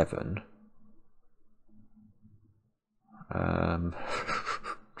 11.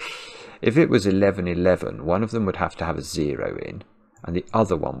 If it was 11, 11, one of them would have to have a 0 in, and the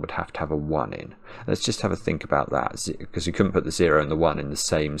other one would have to have a 1 in. Let's just have a think about that, because you couldn't put the 0 and the 1 in the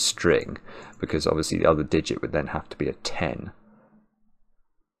same string, because obviously the other digit would then have to be a 10.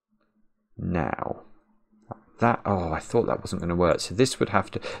 Now, I thought that wasn't going to work. So this would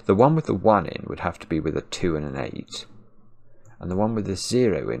have to, the one with the 1 in would have to be with a 2 and an 8. and the one with the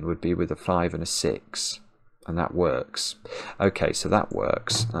 0 in would be with a 5 and a 6, and that works. Okay, so that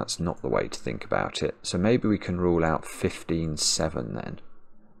works. That's not the way to think about it. So maybe we can rule out 15, 7 then,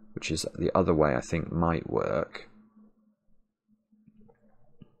 which is the other way I think might work.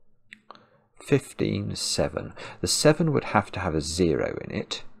 15, 7. The 7 would have to have a 0 in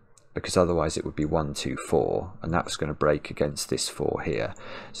it, because otherwise it would be 1, 2, 4, and that's going to break against this 4 here.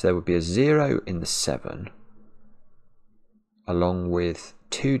 So there would be a 0 in the 7, along with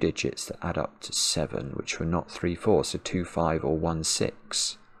 2 digits that add up to 7, which were not 3, 4, so 2, 5 or 1,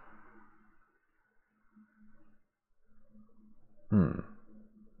 6.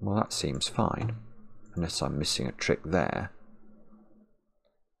 Well, that seems fine, unless I'm missing a trick there.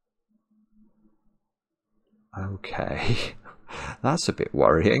 Okay, that's a bit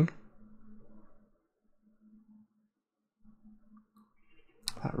worrying.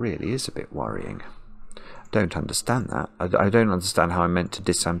 That really is a bit worrying. I don't understand that. I don't understand how I'm meant to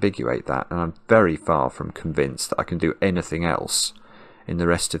disambiguate that, and I'm very far from convinced that I can do anything else in the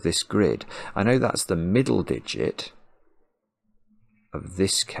rest of this grid. I know that's the middle digit of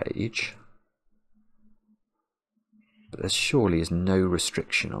this cage, but there surely is no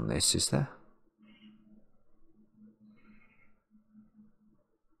restriction on this, is there?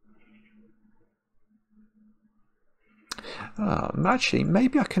 Actually,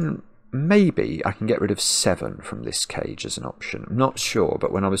 maybe I can get rid of 7 from this cage as an option. I'm not sure,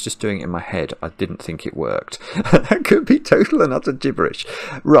 but when I was just doing it in my head, I didn't think it worked. That could be total and utter gibberish.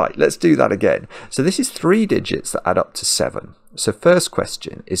 Right, let's do that again. So this is 3 digits that add up to 7. So first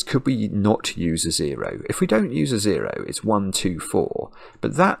question is, could we not use a 0? If we don't use a 0, it's 1, 2, 4.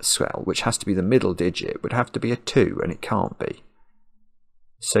 But that cell, which has to be the middle digit, would have to be a 2, and it can't be.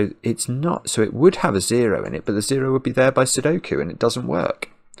 So it's not. So it would have a 0 in it, but the 0 would be there by sudoku, and it doesn't work.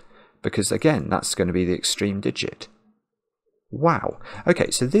 Because again, that's going to be the extreme digit. Wow.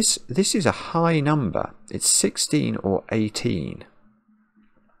 Okay, so this is a high number. It's 16 or 18.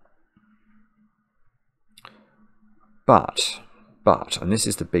 But, and this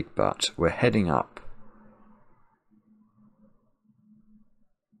is the big but, we're heading up.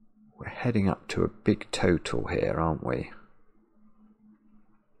 We're heading up to a big total here, aren't we?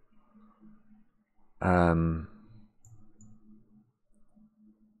 I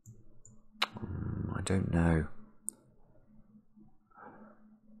don't know.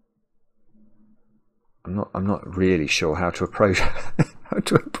 I'm not really sure how to approach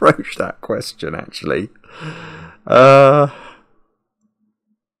that question, actually.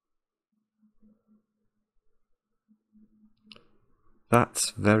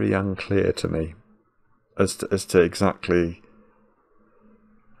 That's very unclear to me as to exactly.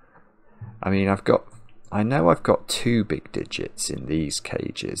 I mean, I know I've got 2 big digits in these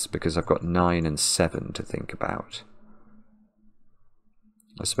cages because I've got 9 and 7 to think about.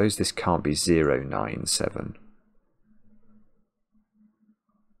 I suppose this can't be 0, 9, 7.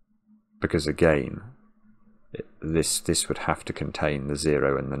 Because again, this would have to contain the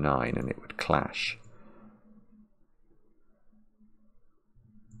 0 and the 9, and it would clash.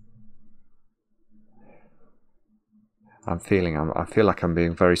 I feel like I'm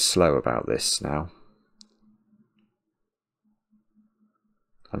being very slow about this now.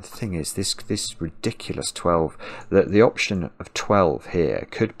 And the thing is, this ridiculous 12, the option of 12 here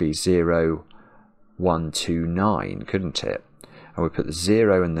could be 0, 1, 2, 9, couldn't it? And we put the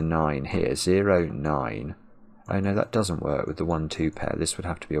 0 and the 9 here, 0, 9. Oh no, that doesn't work with the 1, 2 pair. This would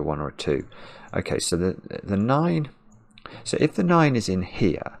have to be a 1 or a 2. Okay, so the 9, so if the 9 is in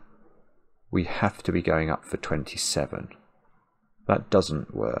here, we have to be going up for 27. That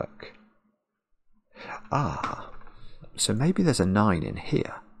doesn't work. Ah, so maybe there's a 9 in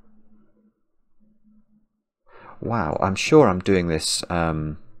here. Wow, I'm sure I'm doing this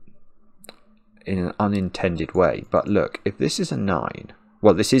in an unintended way. But look, if this is a 9,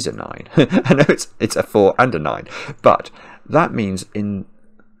 well, this is a 9. I know it's a 4 and a 9, but that means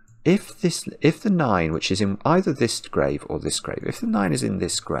if the 9, which is in either this grave or this grave, if the 9 is in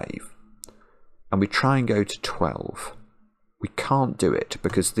this grave, and we try and go to 12, we can't do it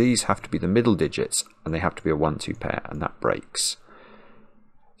because these have to be the middle digits and they have to be a 1, 2 pair, and that breaks.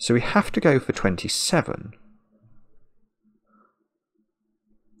 So we have to go for 27.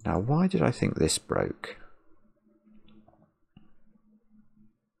 Now, why did I think this broke?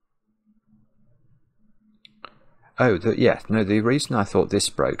 Oh, the reason I thought this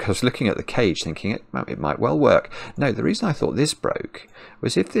broke, I was looking at the cage thinking it might well work. No, the reason I thought this broke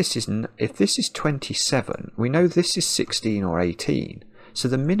was if this is 27, we know this is 16 or 18. So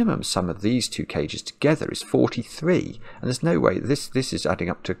the minimum sum of these 2 cages together is 43, and there's no way this is adding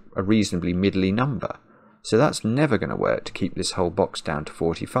up to a reasonably middly number. So that's never going to work to keep this whole box down to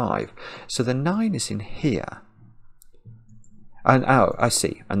 45. So the 9 is in here. And oh, I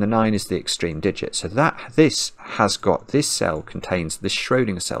see. And the 9 is the extreme digit. So this cell contains, this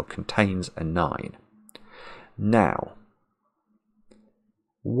Schrödinger cell contains a 9. Now,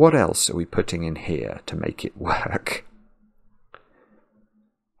 what else are we putting in here to make it work?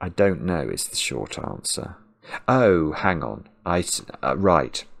 I don't know is the short answer. Oh, hang on.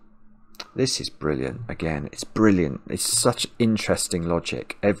 Right. This is brilliant. Again, it's brilliant. It's such interesting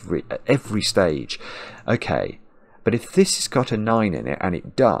logic at every stage. Okay, but if this has got a 9 in it, and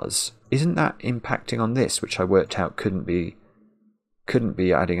it does, isn't that impacting on this, which I worked out couldn't be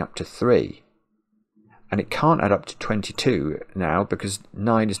adding up to 3? And it can't add up to 22 now because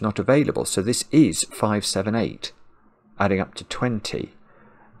 9 is not available. So this is 5, 7, 8, adding up to 20.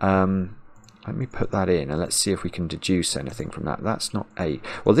 Let me put that in and let's see if we can deduce anything from that. That's not 8.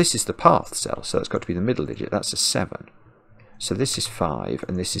 Well, this is the path cell, so that's got to be the middle digit. That's a 7. So this is 5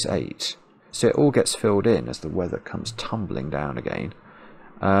 and this is 8. So it all gets filled in as the weather comes tumbling down again.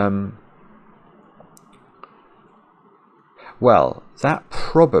 Well, that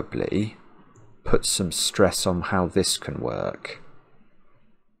probably puts some stress on how this can work.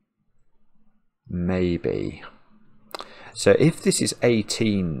 Maybe. So if this is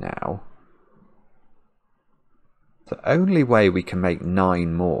 18 now, the only way we can make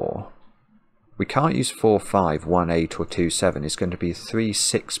 9 more, we can't use 4, 5, 1, 8 or 2, 7. It's going to be a 3,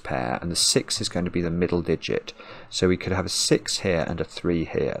 6 pair, and the 6 is going to be the middle digit. So we could have a 6 here and a 3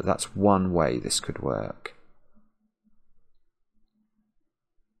 here. That's one way this could work.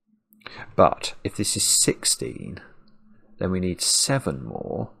 But if this is 16, then we need 7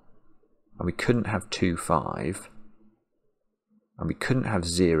 more, and we couldn't have 2, 5, and we couldn't have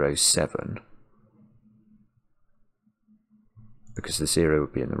 0, 7, because the 0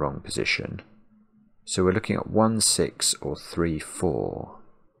 would be in the wrong position. So we're looking at 1, 6 or 3, 4.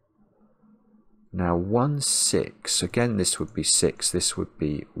 Now 1, 6, again this would be 6, this would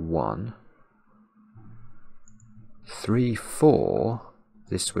be 1. 3, 4,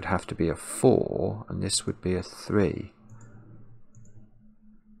 this would have to be a 4, and this would be a 3.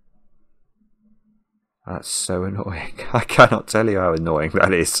 That's so annoying. I cannot tell you how annoying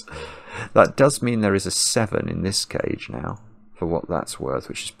that is. That does mean there is a 7 in this cage now, for what that's worth,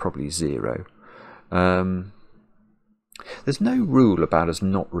 which is probably 0. There's no rule about us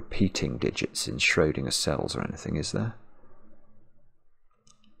not repeating digits in Schrödinger cells or anything, is there?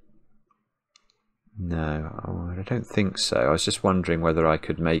 No, I don't think so. I was just wondering whether I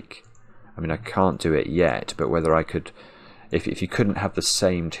could make... I mean, I can't do it yet, but whether I could... If you couldn't have the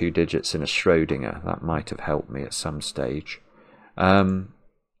same 2 digits in a Schrödinger, that might have helped me at some stage.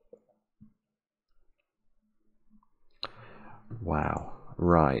 Wow,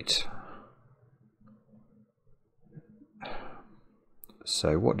 right.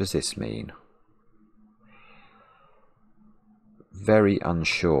 So what does this mean? Very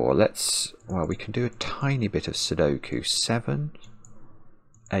unsure. Well, we can do a tiny bit of sudoku. 7,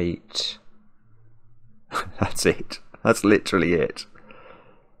 8. That's it. That's literally it.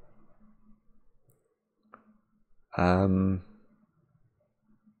 I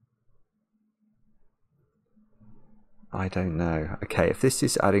don't know. Okay, if this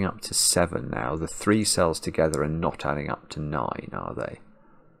is adding up to 7 now, the 3 cells together are not adding up to 9, are they?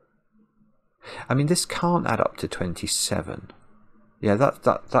 I mean, this can't add up to 27. Yeah,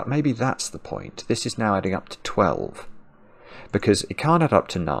 that maybe that's the point. This is now adding up to 12. Because it can't add up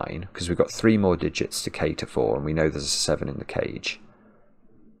to 9, because we've got 3 more digits to cater for, and we know there's a 7 in the cage.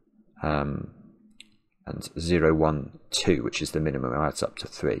 And 0, 1, 2, which is the minimum, adds up to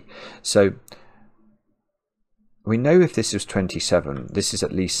 3. So we know if this is 27, this is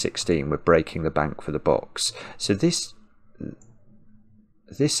at least 16. We're breaking the bank for the box. So this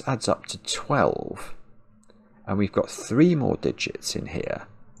adds up to 12, and we've got 3 more digits in here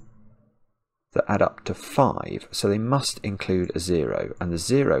that add up to 5, so they must include a 0, and the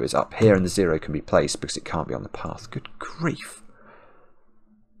 0 is up here, and the 0 can be placed because it can't be on the path. Good grief.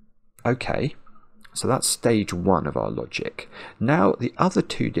 Okay, so that's stage 1 of our logic. Now the other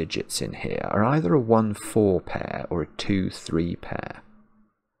 2 digits in here are either a 1, 4 pair or a 2, 3 pair.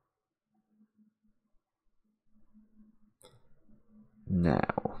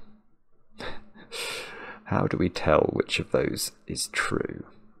 Now, how do we tell which of those is true?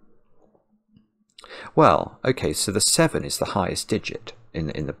 Well, okay, so the 7 is the highest digit in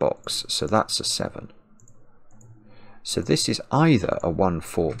the box, so that's a 7. So this is either a 1,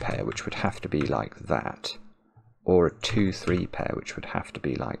 4 pair, which would have to be like that, or a 2, 3 pair, which would have to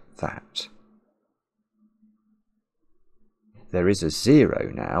be like that. there is a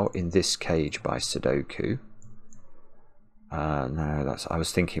 0 now in this cage by sudoku. No, I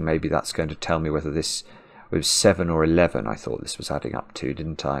was thinking maybe that's going to tell me whether this was 7 or 11. I thought this was adding up to,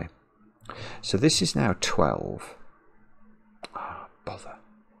 didn't I? So this is now 12. Oh, bother.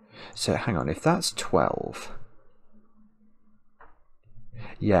 So hang on, if that's 12...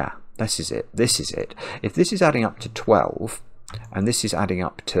 Yeah, this is it. This is it. If this is adding up to 12, and this is adding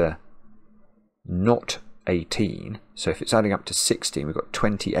up to not 18, so if it's adding up to 16, we've got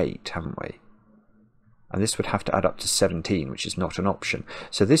 28, haven't we? And this would have to add up to 17, which is not an option.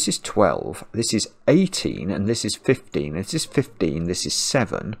 So this is 12, this is 18, and this is 15. This is 15, this is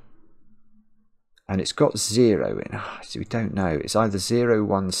 7. And it's got 0 in. So we don't know. It's either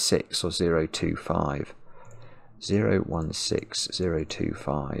 016 or 025. 016,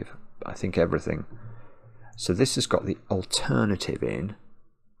 025. I think everything. So this has got the alternative in.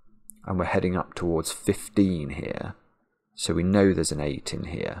 And we're heading up towards 15 here. So we know there's an 8 in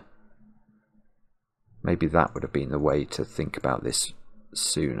here. Maybe that would have been the way to think about this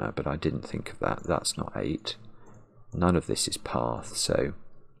sooner, but I didn't think of that. That's not 8. None of this is path, so...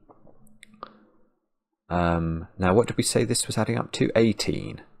 now what did we say this was adding up to?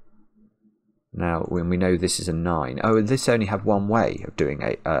 18. Now, when we know this is a 9... Oh, this only had one way of doing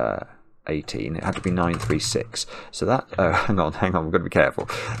 18. It had to be 936. So that... Oh, hang on, we've got to be careful.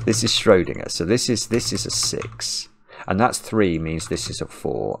 This is Schrödinger, so this is a 6. And that's 3 means this is a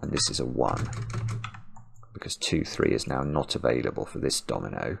 4, and this is a 1. Because 2, 3 is now not available for this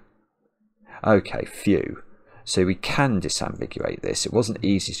domino. Okay, phew. So we can disambiguate this. It wasn't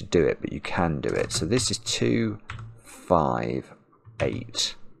easy to do it, but you can do it. So this is 2, 5,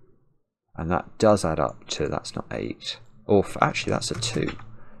 8. And that does add up to, that's not 8. Or actually, that's a 2.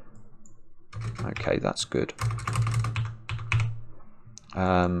 Okay, that's good.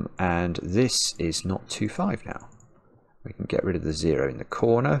 And this is not 2, 5 now. We can get rid of the 0 in the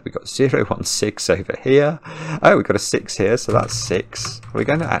corner. We've got 0, 1, 6 over here. Oh, we've got a 6 here, so that's 6. We're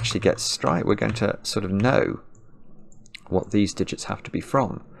going to actually get straight. We're going to sort of know what these digits have to be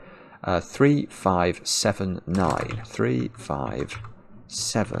from. 3, 5, 7, 9. 3, 5,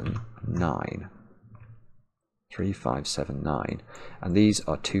 7, 9. 3, 5, 7, 9. And these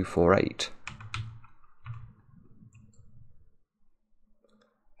are 2, 4, 8.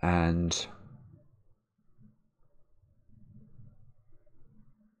 And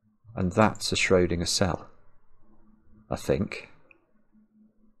that's a Schrödinger cell, I think,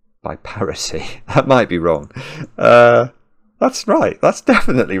 by parity. That might be wrong. That's right. That's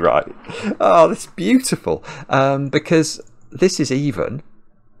definitely right. Oh, that's beautiful. Because this is even.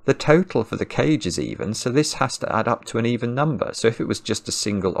 The total for the cage is even, so this has to add up to an even number. So if it was just a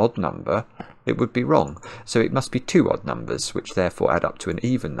single odd number, it would be wrong. So it must be 2 odd numbers, which therefore add up to an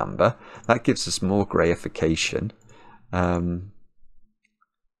even number. That gives us more grayification.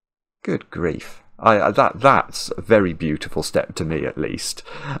 Good grief. That's a very beautiful step to me, at least.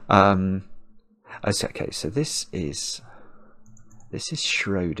 Okay, so this is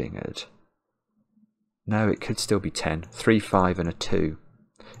Schrödingered. No, it could still be 10. 3, 5 and a 2.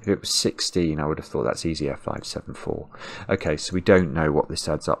 If it was 16, I would have thought that's easier. 5, 7, 4. Okay, so we don't know what this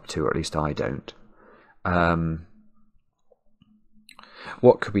adds up to, or at least I don't.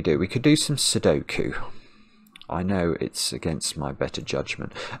 What could we do? We could do some sudoku. I know it's against my better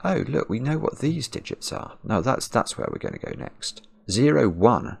judgment. Oh, look, we know what these digits are. No, that's where we're going to go next. 0,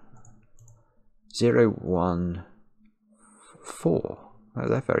 1. 0, 1, 4. Oh,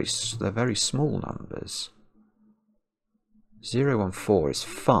 they're very small numbers. 0, 1, 4 is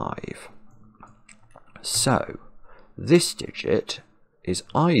 5. So, this digit is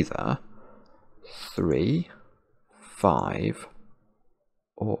either 3, 5,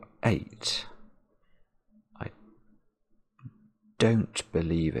 or 8. I don't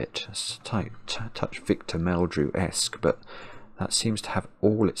believe it. It's touch Victor Meldrew-esque, but that seems to have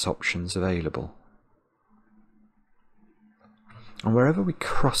all its options available. And wherever we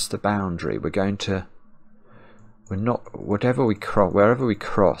cross the boundary, wherever we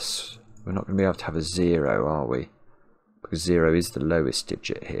cross, we're not going to be able to have a 0, are we? Because 0 is the lowest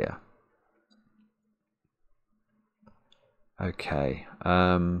digit here. Okay.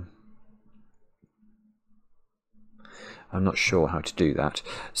 I'm not sure how to do that.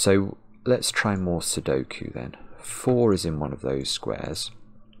 So let's try more Sudoku then. 4 is in one of those squares.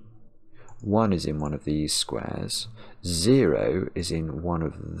 1 is in one of these squares. 0 is in one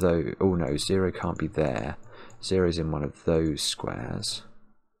of those. Oh no, 0 can't be there. 0 is in one of those squares.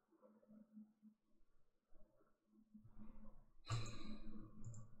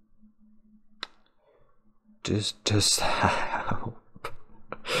 Does that help?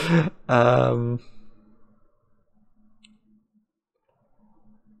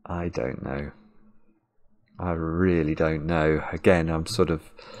 I don't know. I really don't know. Again, I'm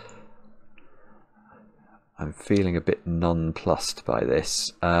feeling a bit nonplussed by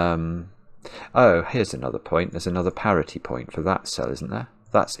this. Oh, here's another point. There's another parity point for that cell, isn't there?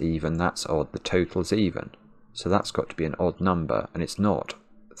 That's even, that's odd. The total's even. So that's got to be an odd number, and it's not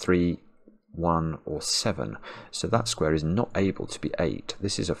 3, 1, or 7. So that square is not able to be 8.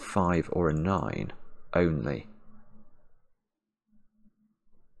 This is a 5 or a 9 only.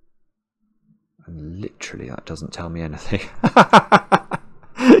 And literally, that doesn't tell me anything.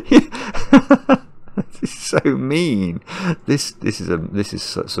 This is so mean. This is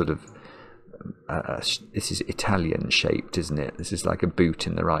sort of this is Italian shaped, isn't it? This is like a boot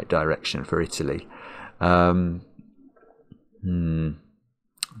in the right direction for Italy. Don't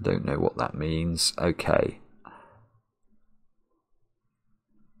know what that means. Okay.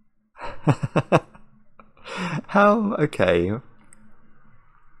 How? Okay.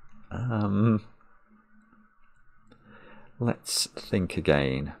 Let's think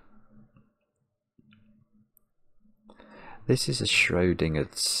again. This is a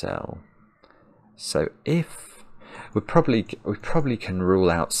Schrödinger cell. So if we probably can rule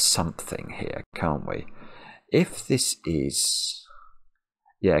out something here, can't we? If this is,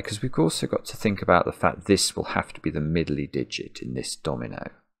 yeah, because we've also got to think about the fact this will have to be the middly digit in this domino.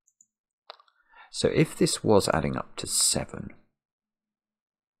 So if this was adding up to 7,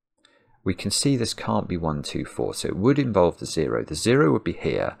 we can see this can't be 1, 2, 4, so it would involve the 0. The 0 would be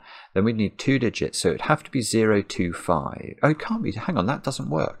here, then we'd need 2 digits, so it'd have to be 0, 2, 5. Oh, it can't be, hang on, that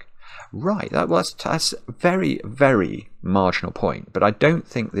doesn't work. Right, that's a very, very marginal point, but I don't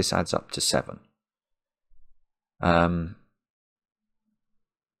think this adds up to 7. It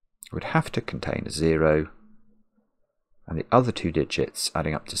would have to contain a 0, and the other 2 digits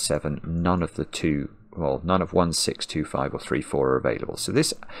adding up to 7, none of 1, 6, 2, 5 or 3, 4 are available. So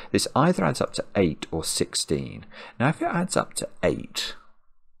this either adds up to 8 or 16. Now if it adds up to 8,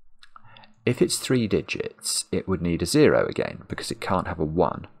 if it's 3 digits, it would need a 0 again, because it can't have a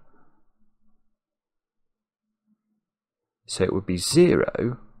 1. So it would be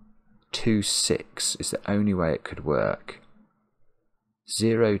 0, 2, 6 is the only way it could work.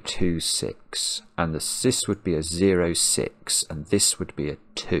 0, 2, 6, and this would be a 0, 6, and this would be a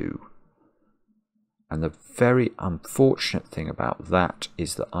 2. And the very unfortunate thing about that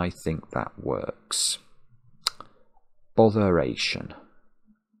is that I think that works. Botheration.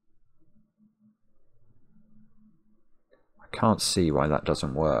 I can't see why that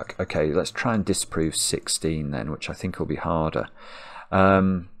doesn't work. Okay, let's try and disprove 16 then, which I think will be harder.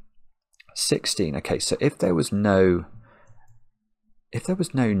 16, okay, so if there was no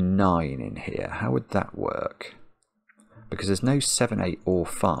 9 in here, how would that work? Because there's no 7, 8 or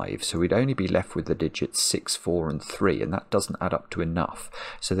 5, so we'd only be left with the digits 6, 4 and 3, and that doesn't add up to enough.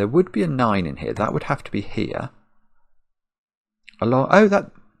 So there would be a 9 in here. That would have to be here. Oh,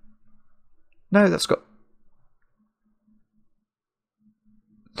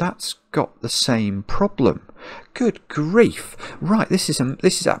 that's got the same problem. Good grief. Right, this is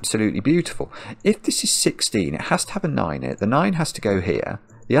absolutely beautiful. If this is 16, it has to have a 9 in it. The 9 has to go here.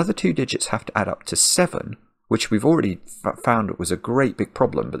 The other 2 digits have to add up to 7, which we've already found was a great big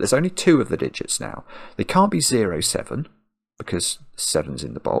problem, but there's only 2 of the digits now. They can't be 0, 7, because 7's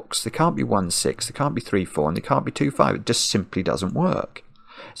in the box. They can't be 1, 6, they can't be 3, 4, and they can't be 2, 5. It just simply doesn't work.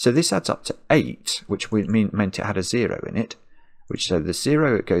 So this adds up to 8, which meant it had a 0 in it, so the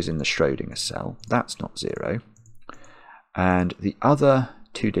 0 goes in the Schrödinger cell. That's not 0. And the other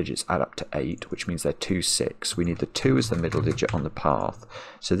 2 digits add up to 8, which means they're 2, 6. We need the 2 as the middle digit on the path.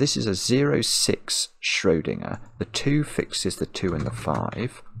 So this is a 0, 6 Schrödinger. The 2 fixes the 2 and the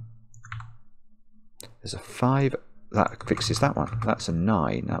 5. There's a 5, that fixes that one. That's a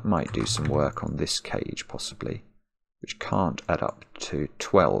 9. That might do some work on this cage, possibly, which can't add up to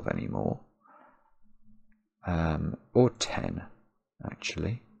 12 anymore. Or 10,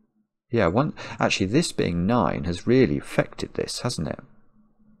 actually. Yeah, actually, this being 9 has really affected this, hasn't it?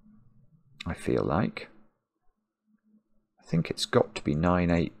 I feel like. I think it's got to be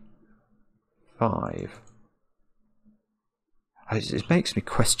 9, 8, 5. It makes me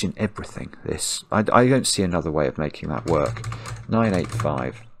question everything, this. I don't see another way of making that work. 9, 8,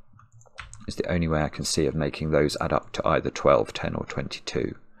 5 is the only way I can see of making those add up to either 12, 10 or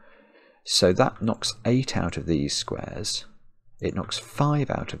 22. So that knocks 8 out of these squares. It knocks 5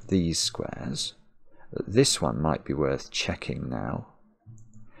 out of these squares. This one might be worth checking now.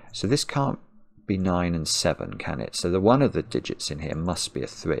 So this can't be 9 and 7, can it? So the one of the digits in here must be a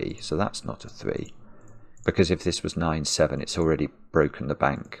 3. So that's not a 3. Because if this was 9, 7, it's already broken the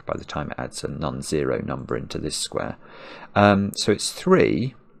bank by the time it adds a non-zero number into this square. So it's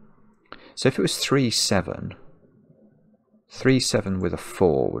 3. So if it was 3, 7, 3, 7 with a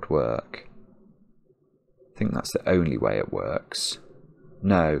 4 would work. I think that's the only way it works.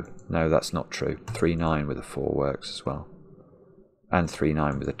 No, that's not true. 3, 9 with a 4 works as well. And 3,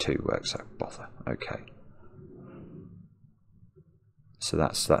 9 with a 2 works. Oh, bother. Okay. So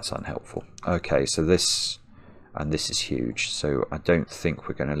that's unhelpful. Okay, so this, and this is huge. So I don't think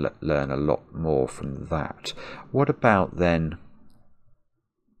we're going to learn a lot more from that. What about then?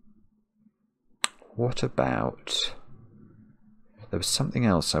 What about? There was something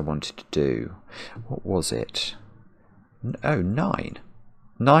else I wanted to do. What was it? Oh, 9.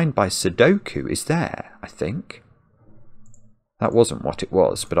 9 by sudoku is there, I think. That wasn't what it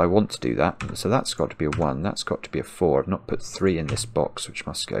was, but I want to do that. So that's got to be a 1. That's got to be a 4. I've not put 3 in this box, which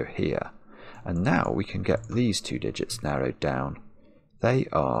must go here. And now we can get these 2 digits narrowed down. They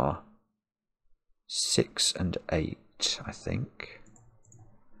are 6 and 8, I think.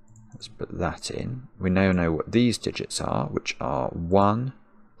 Let's put that in. We now know what these digits are, which are 1,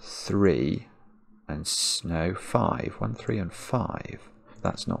 3, and 5. 1, 3, and 5.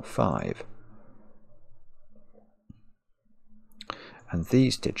 That's not 5. And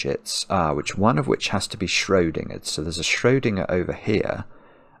these digits are, one of which has to be Schrödinger. So there's a Schrödinger over here,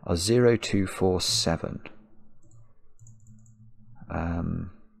 are 0, 2, 4, 7.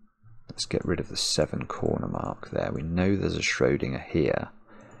 Let's get rid of the 7 corner mark there. We know there's a Schrödinger here,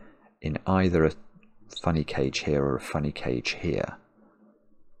 in either a funny cage here or a funny cage here.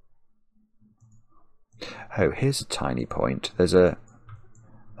 Oh, here's a tiny point. There's a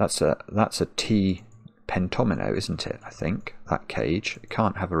that's a T pentomino, isn't it? I think that cage, it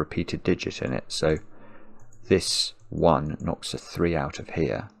can't have a repeated digit in it, so this 1 knocks a 3 out of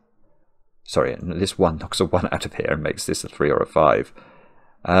here. Sorry, this 1 knocks a 1 out of here and makes this a 3 or a 5.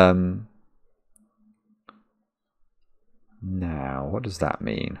 Now, what does that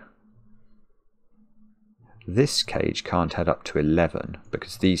mean? This cage can't add up to 11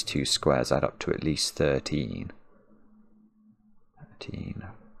 because these 2 squares add up to at least 13. 13.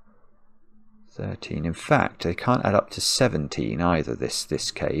 In fact, they can't add up to 17 either,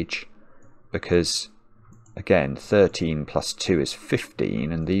 this cage, because, again, 13 plus 2 is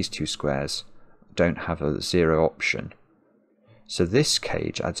 15, and these 2 squares don't have a 0 option. So this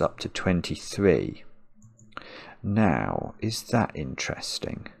cage adds up to 23. Now, is that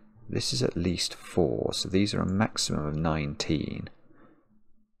interesting? This is at least 4, so these are a maximum of 19.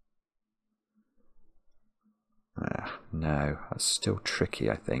 No, that's still tricky,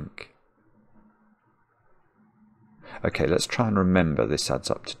 I think. Okay, let's try and remember this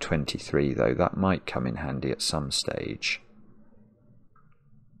adds up to 23, though. That might come in handy at some stage.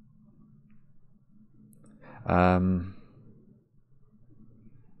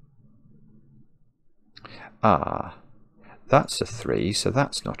 That's a 3, so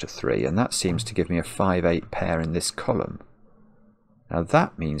that's not a 3, and that seems to give me a 5-8 pair in this column. Now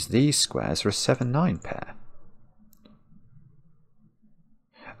that means these squares are a 7-9 pair.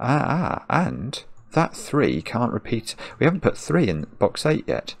 And that 3 can't repeat. We haven't put 3 in box 8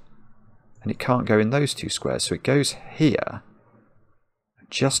 yet, and it can't go in those 2 squares, so it goes here.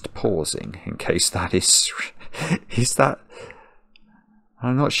 Just pausing in case that is that.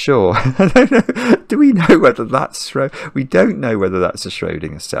 I'm not sure. I don't know. Do we know whether that's we don't know whether that's a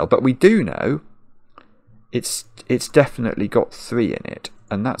Schrödinger cell, but we do know it's definitely got 3 in it,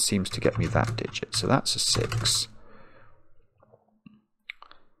 and that seems to get me that digit. So that's a 6.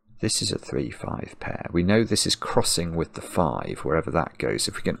 This is a 3-5 pair. We know this is crossing with the 5, wherever that goes.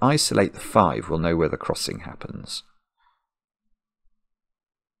 If we can isolate the 5, we'll know where the crossing happens.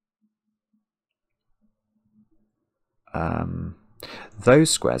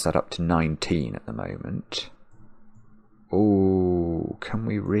 Those squares add up to 19 at the moment. Oh, can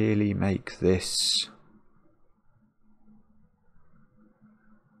we really make this?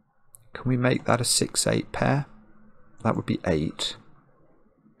 Can we make that a 6-8 pair? That would be 8.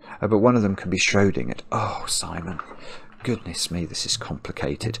 Oh, but one of them can be Schrödinger. Oh, Simon. Goodness me, this is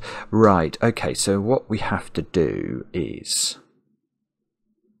complicated. Right, okay, so what we have to do is...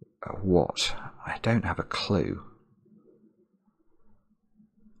 what? I don't have a clue.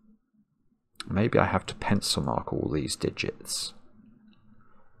 Maybe I have to pencil mark all these digits.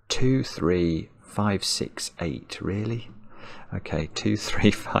 2, 3, 5, 6, 8. Really? Okay, 2,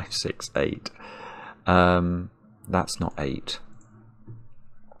 3, 5, 6, 8. That's not 8.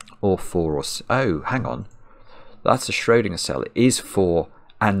 Or 4 or... Oh, hang on. That's a Schrödinger cell. It is 4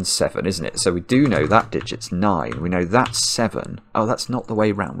 and 7, isn't it? So we do know that digit's 9. We know that's 7. Oh, that's not the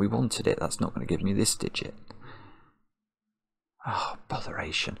way round we wanted it. That's not going to give me this digit. Oh,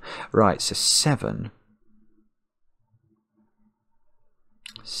 botheration. Right, so 7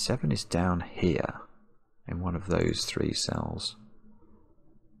 7 is down here in one of those 3 cells.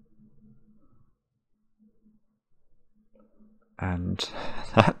 And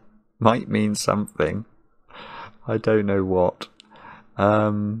that might mean something. I don't know what.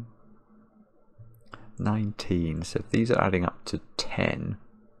 19. So if these are adding up to 10,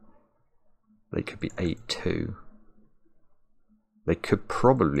 they could be 8, 2. They could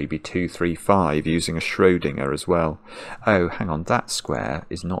probably be 2, 3, 5 using a Schrödinger as well. Oh, hang on, that square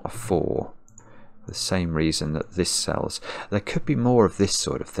is not a 4. The same reason that this cell's. There could be more of this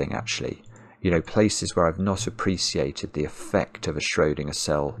sort of thing actually. You know, places where I've not appreciated the effect of a Schrödinger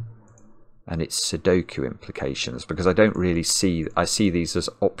cell and its sudoku implications, because I don't really see, I see these as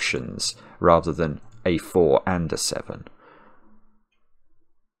options rather than a 4 and a 7.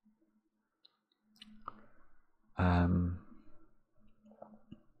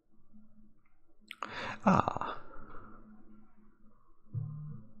 Oh,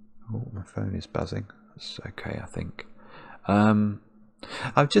 my phone is buzzing. That's okay, I think. I'm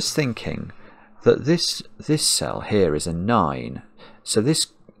just thinking that this cell here is a 9, so this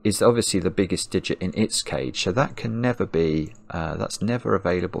is obviously the biggest digit in its cage, so that can never be, that's never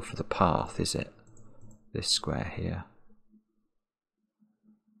available for the path, is it? This square here.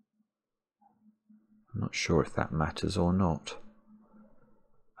 I'm not sure if that matters or not.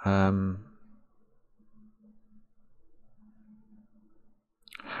 How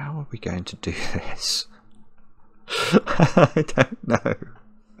are we going to do this? I don't know.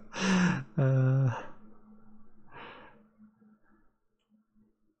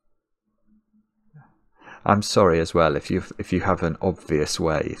 I'm sorry as well if you have an obvious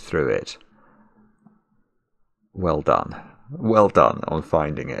way through it. Well done on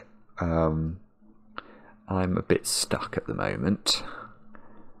finding it. I'm a bit stuck at the moment,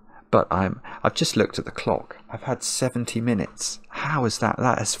 but I've just looked at the clock. I've had 70 minutes. How is that?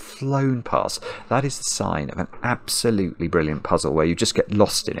 That has flown past. That is the sign of an absolutely brilliant puzzle where you just get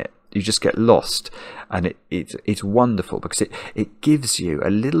lost in it. You just get lost, and it's wonderful because it gives you a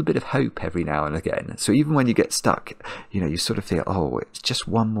little bit of hope every now and again. So even when you get stuck, you know, you sort of feel, oh, it's just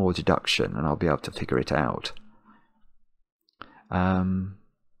one more deduction and I'll be able to figure it out.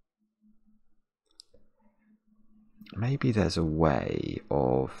 Maybe there's a way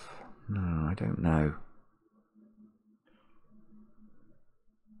of, no, I don't know.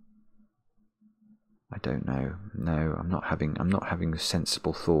 I don't know. No, I'm not having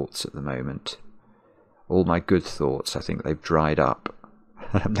sensible thoughts at the moment. All my good thoughts, I think they've dried up.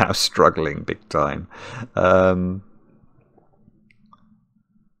 I'm now struggling big time.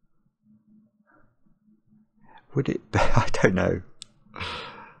 Would it? I don't know.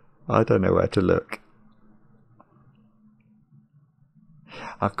 I don't know where to look.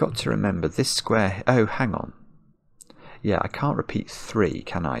 I've got to remember this square. Oh, hang on. Yeah, I can't repeat 3,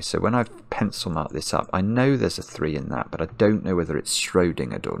 can I? So when I've pencil marked this up, I know there's a 3 in that, but I don't know whether it's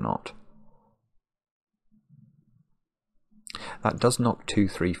Schrödingered or not. That does knock 2,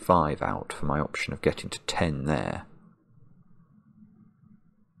 3, 5 out for my option of getting to 10 there.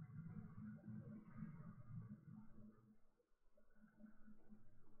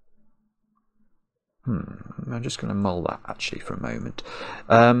 I'm just going to mull that actually for a moment.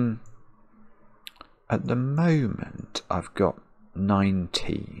 At the moment, I've got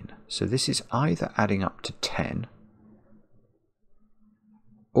 19. So this is either adding up to 10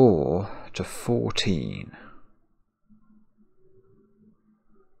 or to 14.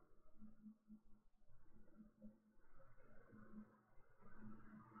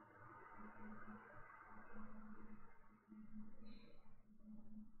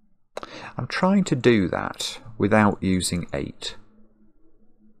 I'm trying to do that without using 8.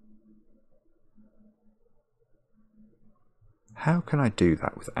 How can I do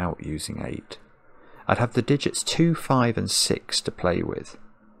that without using 8? I'd have the digits 2, 5 and 6 to play with.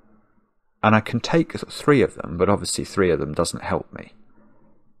 And I can take 3 of them, but obviously 3 of them doesn't help me.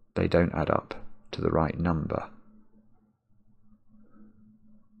 They don't add up to the right number.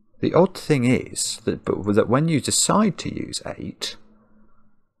 The odd thing is that when you decide to use 8,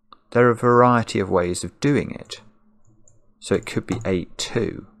 there are a variety of ways of doing it. So it could be 8,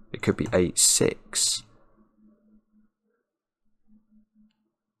 2. It could be 8, 6.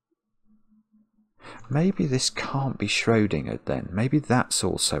 Maybe this can't be Schrödingered then. Maybe that's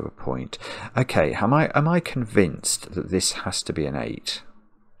also a point. Okay, am I convinced that this has to be an 8?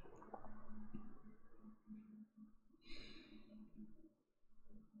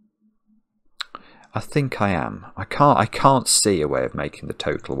 I think I am. I can't see a way of making the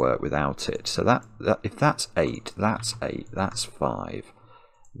total work without it. So that if that's 8, that's 8, that's 5,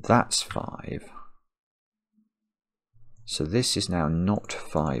 that's 5. So this is now not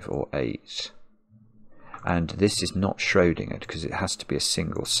 5 or 8. And this is not Schrödinger because it has to be a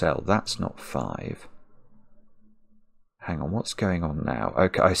single cell. That's not 5. Hang on, what's going on now?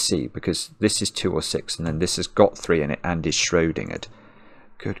 Okay, I see, because this is 2 or 6, and then this has got 3 in it and is Schrödingered.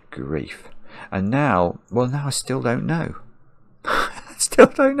 Good grief. And now, well, now I still don't know. I still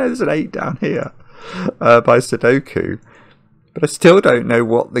don't know. There's an 8 down here by sudoku. But I still don't know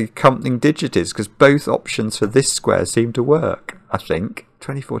what the accompanying digit is, because both options for this square seem to work, I think.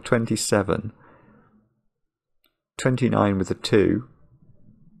 24, 27. 29 with a 2.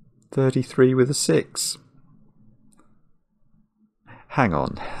 33 with a 6. Hang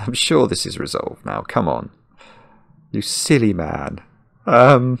on, I'm sure this is resolved now. Come on. You silly man.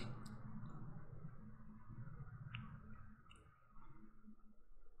 I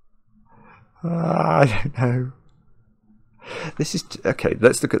don't know. This is... Okay,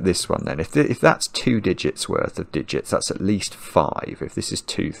 let's look at this one then. If that's 2 digits worth of digits, that's at least 5. If this is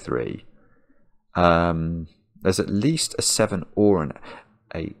 2, 3. There's at least a 7 or an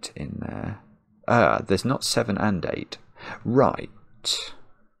 8 in there. There's not 7 and 8. Right.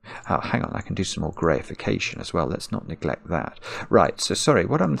 Oh, hang on, I can do some more grayification as well. Let's not neglect that. Right, so sorry,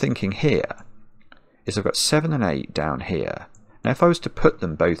 what I'm thinking here is I've got 7 and 8 down here. Now if I was to put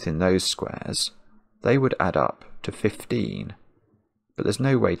them both in those squares, they would add up to 15. But there's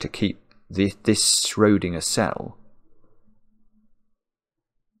no way to keep this Schrödinger cell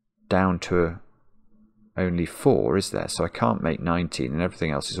down to only 4, is there? So I can't make 19 and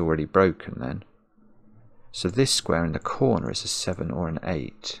everything else is already broken then. So this square in the corner is a 7 or an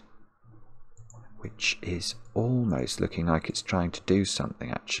 8, which is almost looking like it's trying to do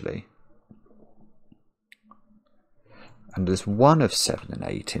something actually. And there's one of 7 and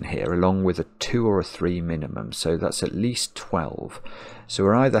 8 in here, along with a 2 or a 3 minimum, so that's at least 12. So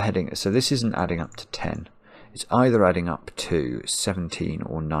we're either heading, so this isn't adding up to 10, it's either adding up to 17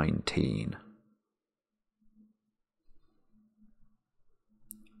 or 19.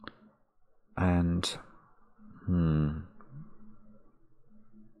 And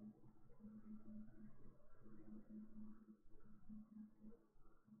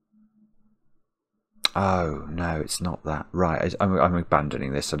oh, no, it's not that. Right, I'm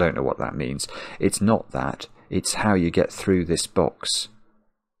abandoning this. I don't know what that means. It's not that. It's how you get through this box.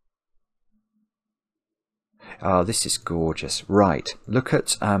 Oh, this is gorgeous. Right, look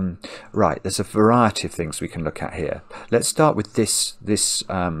at... right, there's a variety of things we can look at here. Let's start with this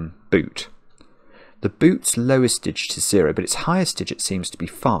boot. The boot's lowest digit is 0, but its highest digit seems to be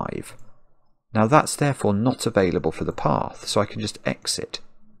 5. Now that's therefore not available for the path, so I can just exit.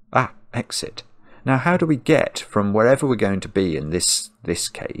 Ah, exit. Now how do we get from wherever we're going to be in this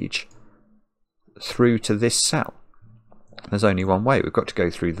cage through to this cell? There's only one way. We've got to go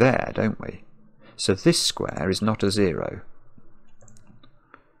through there, don't we? So this square is not a 0.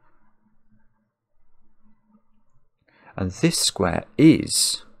 And this square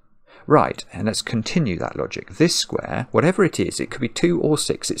is... Right, and let's continue that logic. This square, whatever it is, it could be 2 or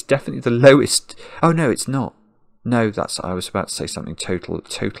 6. It's definitely the lowest. Oh no, it's not. No, that's... I was about to say something totally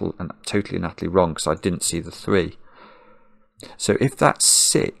and utterly wrong because I didn't see the 3. So if that's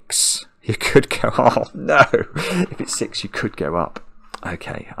 6, you could go... Oh no! If it's 6, you could go up.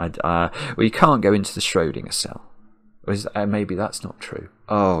 Okay, well, you can't go into the Schrödinger cell. Maybe that's not true.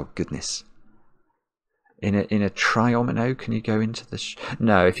 Oh goodness. In a triomino, can you go into the...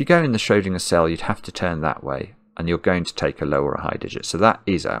 No, if you go in the Schrödinger cell, you'd have to turn that way, and you're going to take a low or a high digit, so that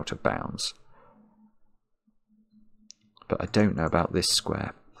is out of bounds. But I don't know about this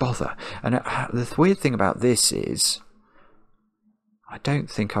square. Bother. And the weird thing about this is, I don't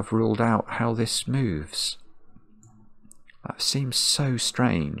think I've ruled out how this moves. That seems so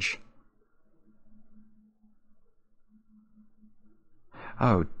strange.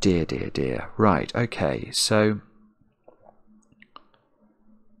 Oh dear, dear, dear. Right, okay, so...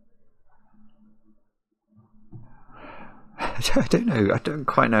 I don't know, I don't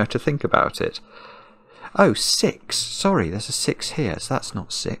quite know how to think about it. Oh, 6. Sorry, there's a 6 here, so that's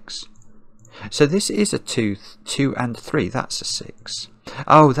not 6. So this is a 2 and 3, that's a 6.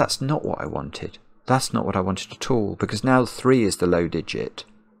 Oh, that's not what I wanted. That's not what I wanted at all, because now 3 is the low digit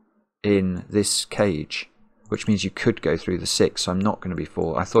in this cage. Which means you could go through the 6, so I'm not going to be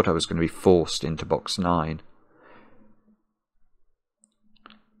forced. I thought I was going to be forced into box 9.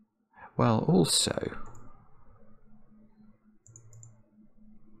 Well, also...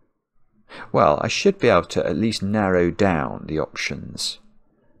 Well, I should be able to at least narrow down the options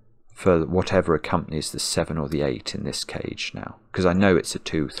for whatever accompanies the 7 or the 8 in this cage now. Because I know it's a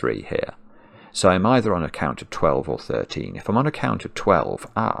 2, 3 here. So I'm either on a count of 12 or 13. If I'm on a count of 12,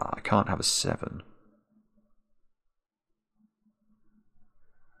 I can't have a 7.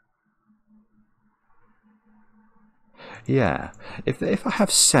 Yeah, if I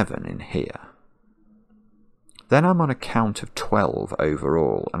have 7 in here, then I'm on a count of 12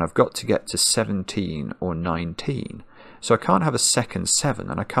 overall, and I've got to get to 17 or 19. So I can't have a second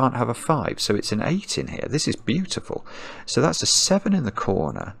 7, and I can't have a 5, so it's an 8 in here. This is beautiful. So that's a 7 in the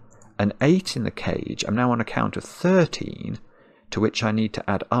corner, an 8 in the cage. I'm now on a count of 13, to which I need to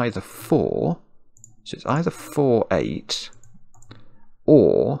add either 4, so it's either 4, 8,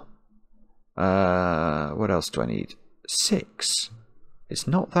 or, what else do I need? 6. It's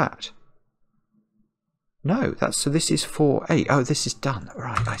not that. No, so this is 4, 8. Oh, this is done.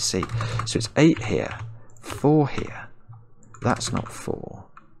 Right, I see. So it's 8 here, 4 here. That's not 4.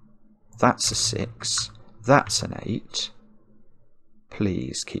 That's a 6. That's an 8.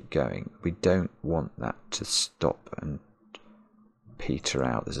 Please keep going. We don't want that to stop and peter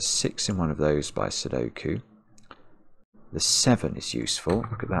out. There's a 6 in one of those by Sudoku. The 7 is useful.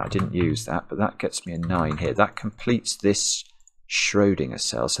 Look at that. I didn't use that, but that gets me a 9 here. That completes this Schrödinger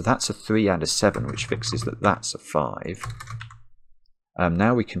cell. So that's a 3 and a 7, which fixes that that's a 5.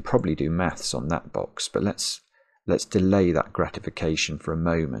 Now we can probably do maths on that box, but let's delay that gratification for a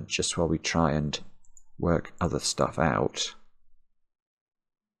moment, just while we try and work other stuff out.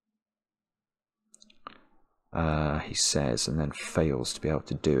 He says, and then fails to be able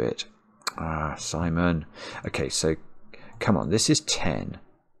to do it. Simon. Okay, so come on, this is 10.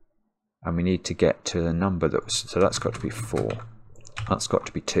 And we need to get to the number that was, so that's got to be 4. That's got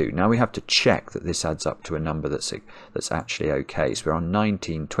to be 2. Now we have to check that this adds up to a number that's actually okay. So we're on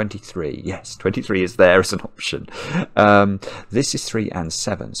 19, 23. Yes, 23 is there as an option. This is 3 and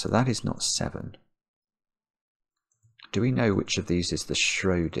 7, so that is not 7. Do we know which of these is the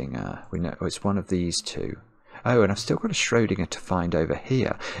Schrödinger? We know it's one of these two. Oh, and I've still got a Schrödinger to find over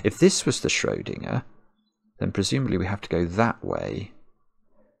here. If this was the Schrödinger, then presumably we have to go that way.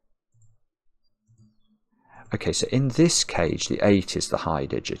 Okay, so in this cage, the 8 is the high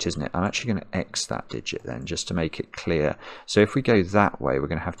digit, isn't it? I'm actually going to X that digit then, just to make it clear. So if we go that way, we're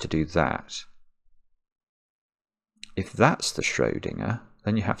going to have to do that. If that's the Schrödinger,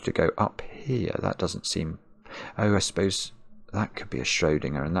 then you have to go up here. That doesn't seem... Oh, I suppose that could be a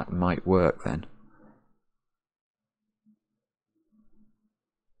Schrödinger, and that might work then.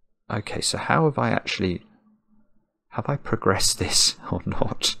 Okay, so how have I actually... Have I progressed this or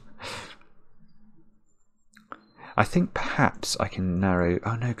not? I think perhaps I can narrow...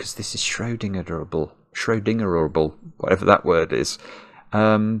 Oh no, because this is Schrödingerable, whatever that word is.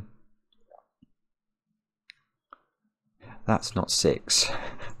 That's not 6.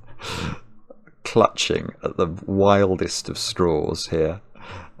 Clutching at the wildest of straws here.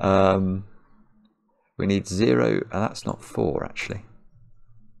 We need 0... that's not 4, actually.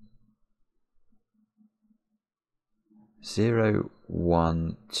 0,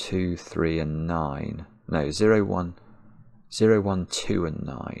 1, 2, 3 and 9. No, 0, 1, 0, 1, 2 and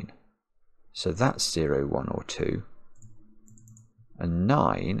 9. So that's 0, 1 or 2. And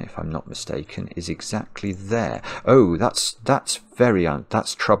 9, if I'm not mistaken, is exactly there. Oh, that's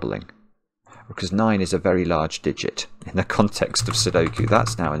troubling. Because 9 is a very large digit in the context of Sudoku.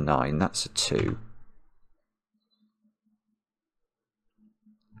 That's now a 9, that's a 2.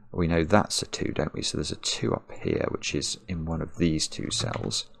 We know that's a 2, don't we? So there's a 2 up here, which is in one of these two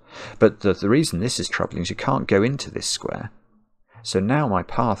cells. But the reason this is troubling is you can't go into this square. So now my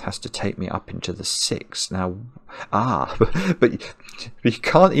path has to take me up into the 6. Now, but you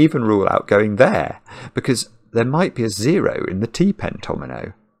can't even rule out going there, because there might be a 0 in the T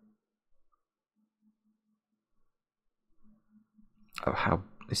pentomino. Oh, how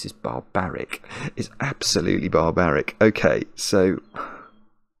this is barbaric. It's absolutely barbaric. Okay, so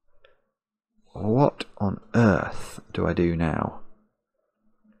what on earth do I do now?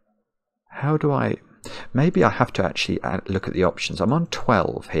 How do I... Maybe I have to actually look at the options. I'm on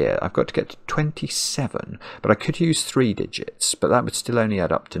 12 here. I've got to get to 27, but I could use 3 digits, but that would still only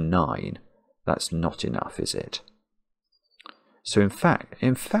add up to 9. That's not enough, is it? So in fact,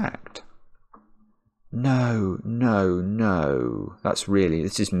 no.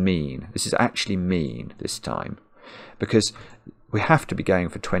 This is mean. This is actually mean this time, because we have to be going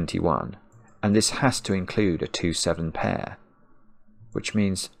for 21, and this has to include a 2-7 pair, which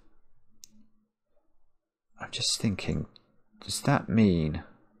means... I'm just thinking, does that mean...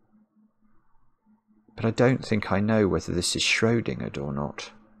 But I don't think I know whether this is Schrödingered or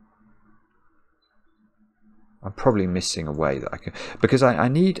not. I'm probably missing a way that I can... Because I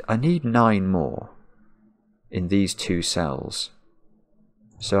need 9 more in these 2 cells.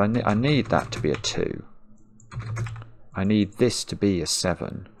 So I need that to be a 2. I need this to be a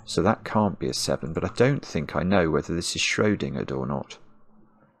 7. So that can't be a 7, but I don't think I know whether this is Schrödingered or not.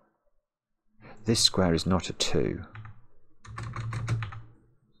 This square is not a 2.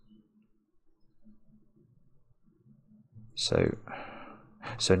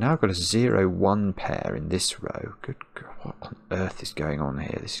 So now I've got a 0, 1 pair in this row. Good God, what on earth is going on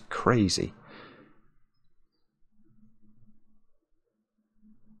here? This is crazy.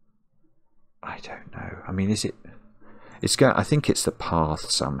 I don't know. I mean, is it? It's going. I think it's the path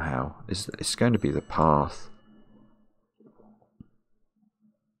somehow. It's going to be the path.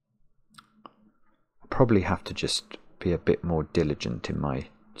 I probably have to just be a bit more diligent in my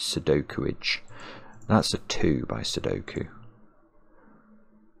sudokuage. That's a 2 by sudoku.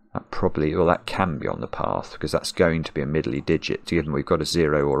 That probably, well, that can be on the path because that's going to be a middly digit. Given we've got a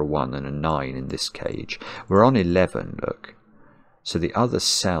 0 or a 1 and a 9 in this cage, we're on 11. Look. So the other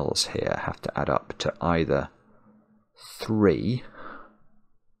cells here have to add up to either 3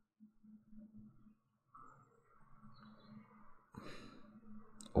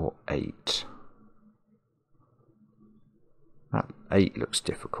 or 8. That 8 looks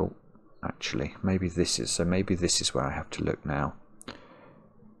difficult, actually. Maybe this is, so maybe this is where I have to look now.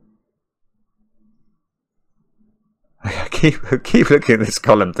 I keep looking at this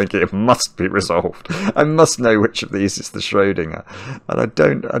column thinking it must be resolved. I must know which of these is the Schrödinger, and I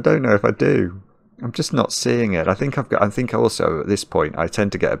don't know if I do. I'm just not seeing it. I think also at this point I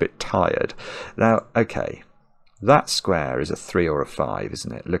tend to get a bit tired. Now, okay, that square is a 3 or a 5,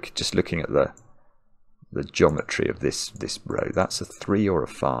 isn't it? Just looking at the geometry of this row, that's a 3 or a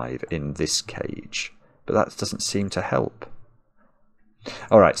 5 in this cage, but that doesn't seem to help.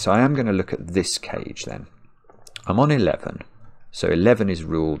 All right, so I am going to look at this cage then. I'm on 11, so 11 is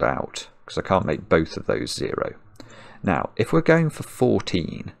ruled out because I can't make both of those 0. Now, if we're going for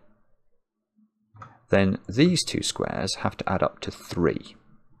 14, then these two squares have to add up to 3.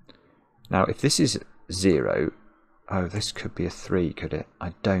 Now, if this is 0, oh, this could be a 3, could it?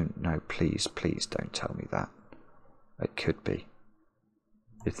 I don't know. Please, please don't tell me that. It could be.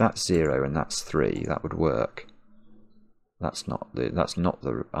 If that's 0 and that's 3, that would work. That's not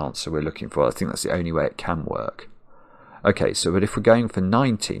the answer we're looking for. I think that's the only way it can work. Okay, so but if we're going for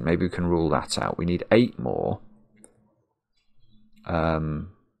 19, maybe we can rule that out. We need 8 more.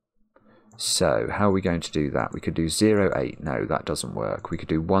 So how are we going to do that? We could do 0, 8. No, that doesn't work. We could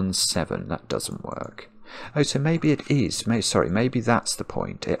do 1, 7. That doesn't work. Oh, so maybe it is. Maybe that's the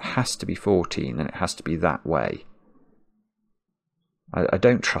point. It has to be 14 and it has to be that way. I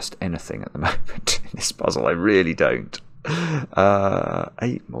don't trust anything at the moment in this puzzle. I really don't.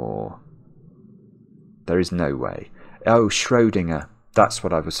 8 more. There is no way. Oh, Schrödinger. That's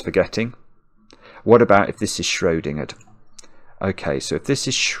what I was forgetting. What about if this is Schrödingered? Okay, so if this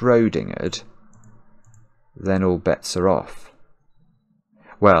is Schrödingered, then all bets are off.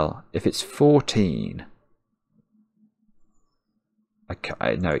 Well, if it's 14...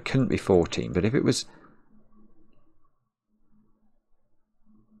 no, it couldn't be 14, but if it was...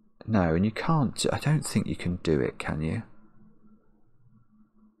 No, and you can't... I don't think you can do it, can you?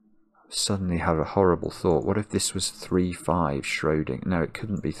 Suddenly have a horrible thought. What if this was 3-5 Schrödinger? No, it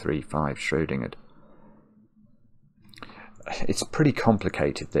couldn't be 3-5 Schrödingered. It's pretty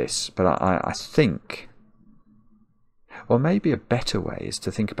complicated, this, but I think... Well, maybe a better way is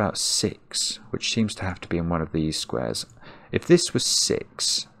to think about 6, which seems to have to be in one of these squares. If this was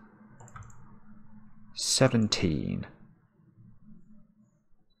 6, 17...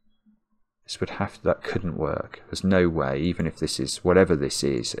 that couldn't work. There's no way, even if this is whatever this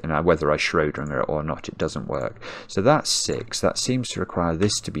is, and whether I Schrödinger it or not, it doesn't work. So that's 6. That seems to require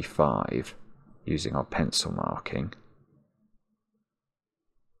this to be 5, using our pencil marking,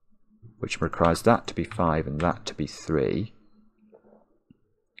 which requires that to be 5 and that to be 3.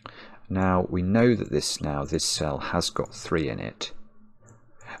 Now we know that this cell has got 3 in it.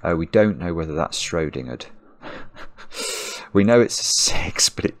 We don't know whether that's Schrödingered. We know it's a 6,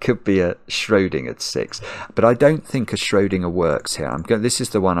 but it could be a Schrödinger 6. But I don't think a Schrödinger works here. This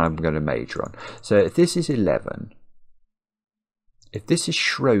is the one I'm going to major on. So if this is 11, if this is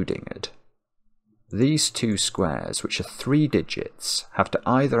Schrödingered, these two squares, which are 3 digits, have to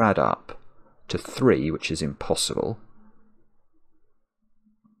either add up to 3, which is impossible,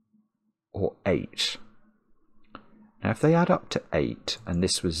 or 8. Now if they add up to 8, and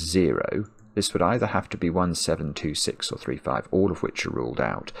this was 0, this would either have to be 1, 7, 2, 6 or 3, 5, all of which are ruled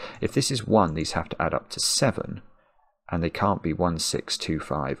out. If this is 1, these have to add up to 7, and they can't be 1, 6, 2,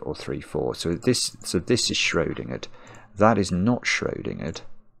 5 or 3, 4. So this is Schrödingered. That is not Schrödingered.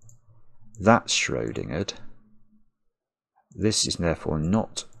 That's Schrödingered. This is therefore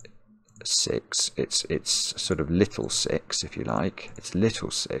not 6. It's sort of little 6, if you like. It's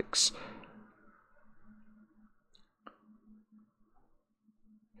little 6.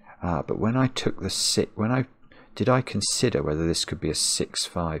 But when I took the 6, when I Did I consider whether this could be a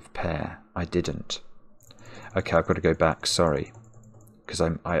 6-5 pair? I didn't. Okay, I've got to go back, sorry. Because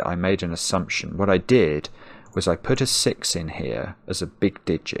I made an assumption. What I did was I put a 6 in here as a big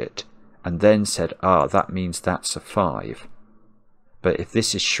digit and then said, ah, that means that's a 5. But if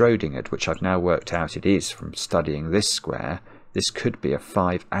this is Schrödinger, which I've now worked out it is from studying this square, this could be a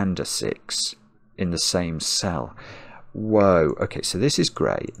 5 and a 6 in the same cell. Whoa, okay, so this is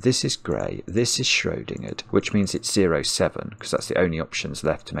grey, this is grey, this is Schrödinger, which means it's 0, 7, because that's the only options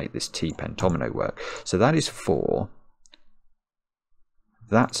left to make this T pentomino work. So that is 4.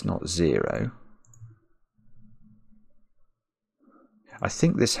 That's not 0. I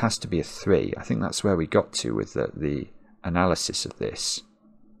think this has to be a 3. I think that's where we got to with the analysis of this.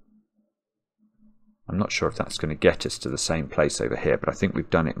 I'm not sure if that's going to get us to the same place over here, but I think we've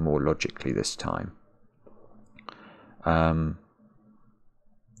done it more logically this time.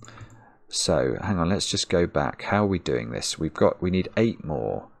 So hang on, let's just go back. How are we doing this? We need 8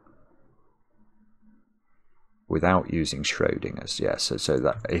 more without using Schrödinger's. Yeah, so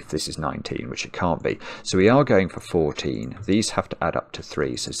that if this is 19, which it can't be, so we are going for 14. These have to add up to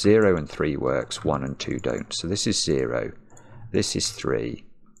 3, so 0 and 3 works, 1 and 2 don't. So this is 0, this is 3,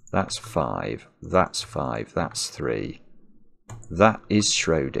 that's 5, that's 5, that's 3. That is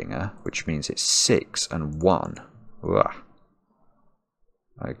Schrödinger, which means it's 6 and 1. Ugh.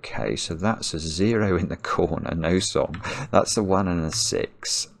 Okay, so that's a 0 in the corner, no song. That's a 1 and a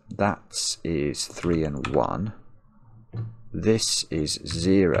 6. That is 3 and 1. This is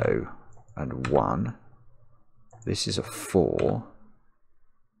 0 and 1. This is a 4.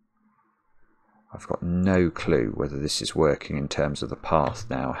 I've got no clue whether this is working in terms of the path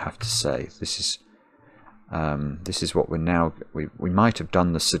now, I have to say. This is what we're now... We might have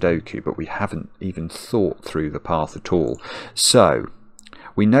done the sudoku, but we haven't even thought through the path at all. So,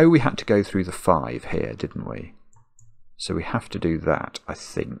 we know we had to go through the 5 here, didn't we? So we have to do that, I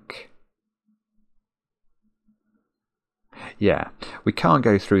think. Yeah, we can't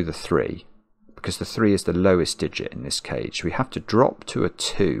go through the 3, because the 3 is the lowest digit in this cage. We have to drop to a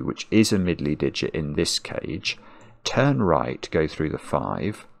 2, which is a middly digit in this cage, turn right, go through the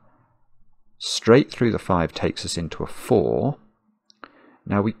 5, straight through the 5 takes us into a 4.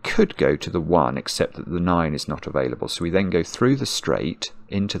 Now we could go to the 1, except that the 9 is not available, so we then go through the straight,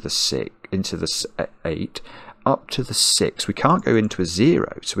 into the 6, into the 8, up to the 6. We can't go into a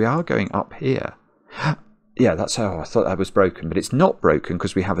 0, so we are going up here. Yeah, that's how I thought that was broken, but it's not broken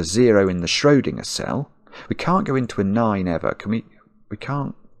because we have a 0 in the Schrödinger cell. We can't go into a 9 ever. Can we? We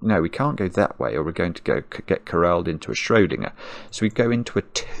can't. No, we can't go that way, or we're going to get corralled into a Schrödinger. So we go into a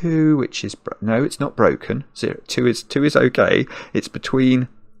 2, which is no, it's not broken. 2 is okay. It's between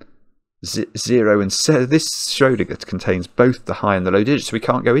 0 and 7. This Schrödinger contains both the high and the low digits, so we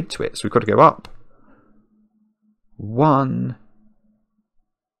can't go into it. So we've got to go up. 1.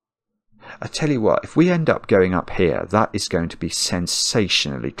 I tell you what, if we end up going up here, that is going to be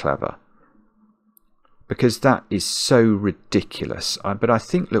sensationally clever. Because that is so ridiculous. But I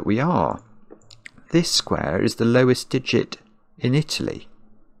think, look, we are. This square is the lowest digit in Italy.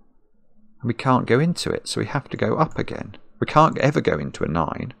 And we can't go into it, so we have to go up again. We can't ever go into a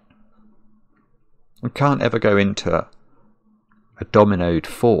 9. We can't ever go into a dominoed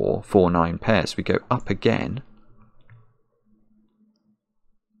 4, 4-9 pairs. We go up again.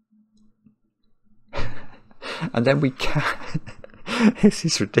 And then we can... This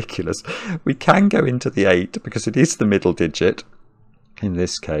is ridiculous. We can go into the 8 because it is the middle digit in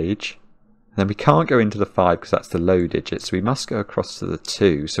this cage. And then we can't go into the 5 because that's the low digit. So we must go across to the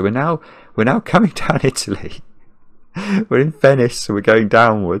 2. So we're now coming down Italy. We're in Venice, so we're going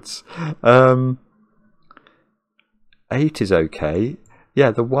downwards. 8 is okay.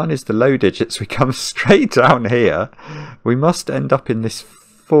 Yeah, the 1 is the low digit, so we come straight down here. We must end up in this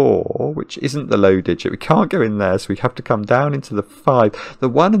 4, which isn't the low digit. We can't go in there, so we have to come down into the 5. The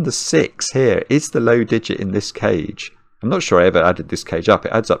 1 and the 6 here is the low digit in this cage. I'm not sure I ever added this cage up.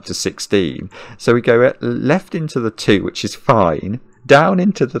 It adds up to 16. So we go left into the 2, which is fine, down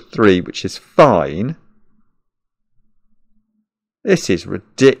into the 3, which is fine. This is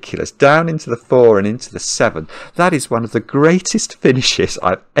ridiculous. Down into the 4 and into the 7. That is one of the greatest finishes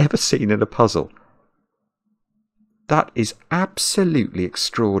I've ever seen in a puzzle. That is absolutely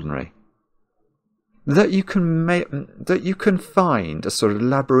extraordinary. That you can find a sort of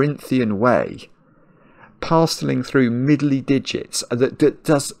labyrinthian way, parceling through middly digits that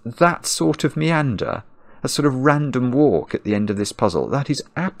does that sort of meander, a sort of random walk at the end of this puzzle. That is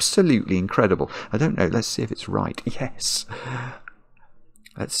absolutely incredible. I don't know. Let's see if it's right. Yes.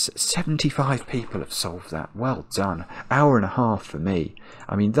 That's 75 people have solved that. Well done. Hour and a half for me.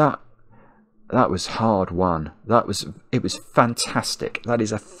 I mean, that was hard won. It was fantastic. That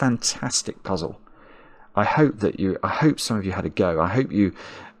is a fantastic puzzle. I hope some of you had a go. I hope you,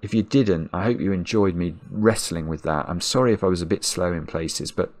 if you didn't, I hope you enjoyed me wrestling with that. I'm sorry if I was a bit slow in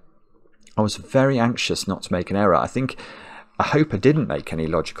places, but I was very anxious not to make an error. I hope I didn't make any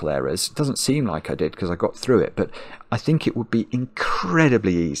logical errors. It doesn't seem like I did because I got through it, but I think it would be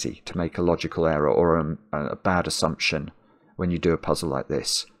incredibly easy to make a logical error or a bad assumption when you do a puzzle like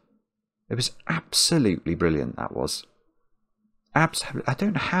this. It was absolutely brilliant, that was. Absolutely. I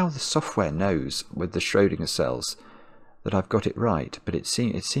don't know how the software knows with the Schrödinger cells that I've got it right, but it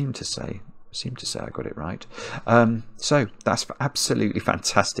seemed to say I got it right. So that's absolutely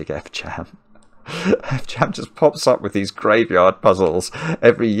fantastic, fjam. fjam just pops up with these graveyard puzzles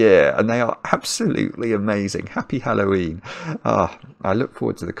every year, and they are absolutely amazing. Happy Halloween. I look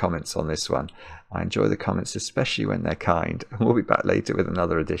forward to the comments on this one. I enjoy the comments, especially when they're kind. And we'll be back later with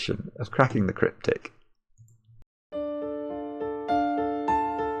another edition of Cracking the Cryptic.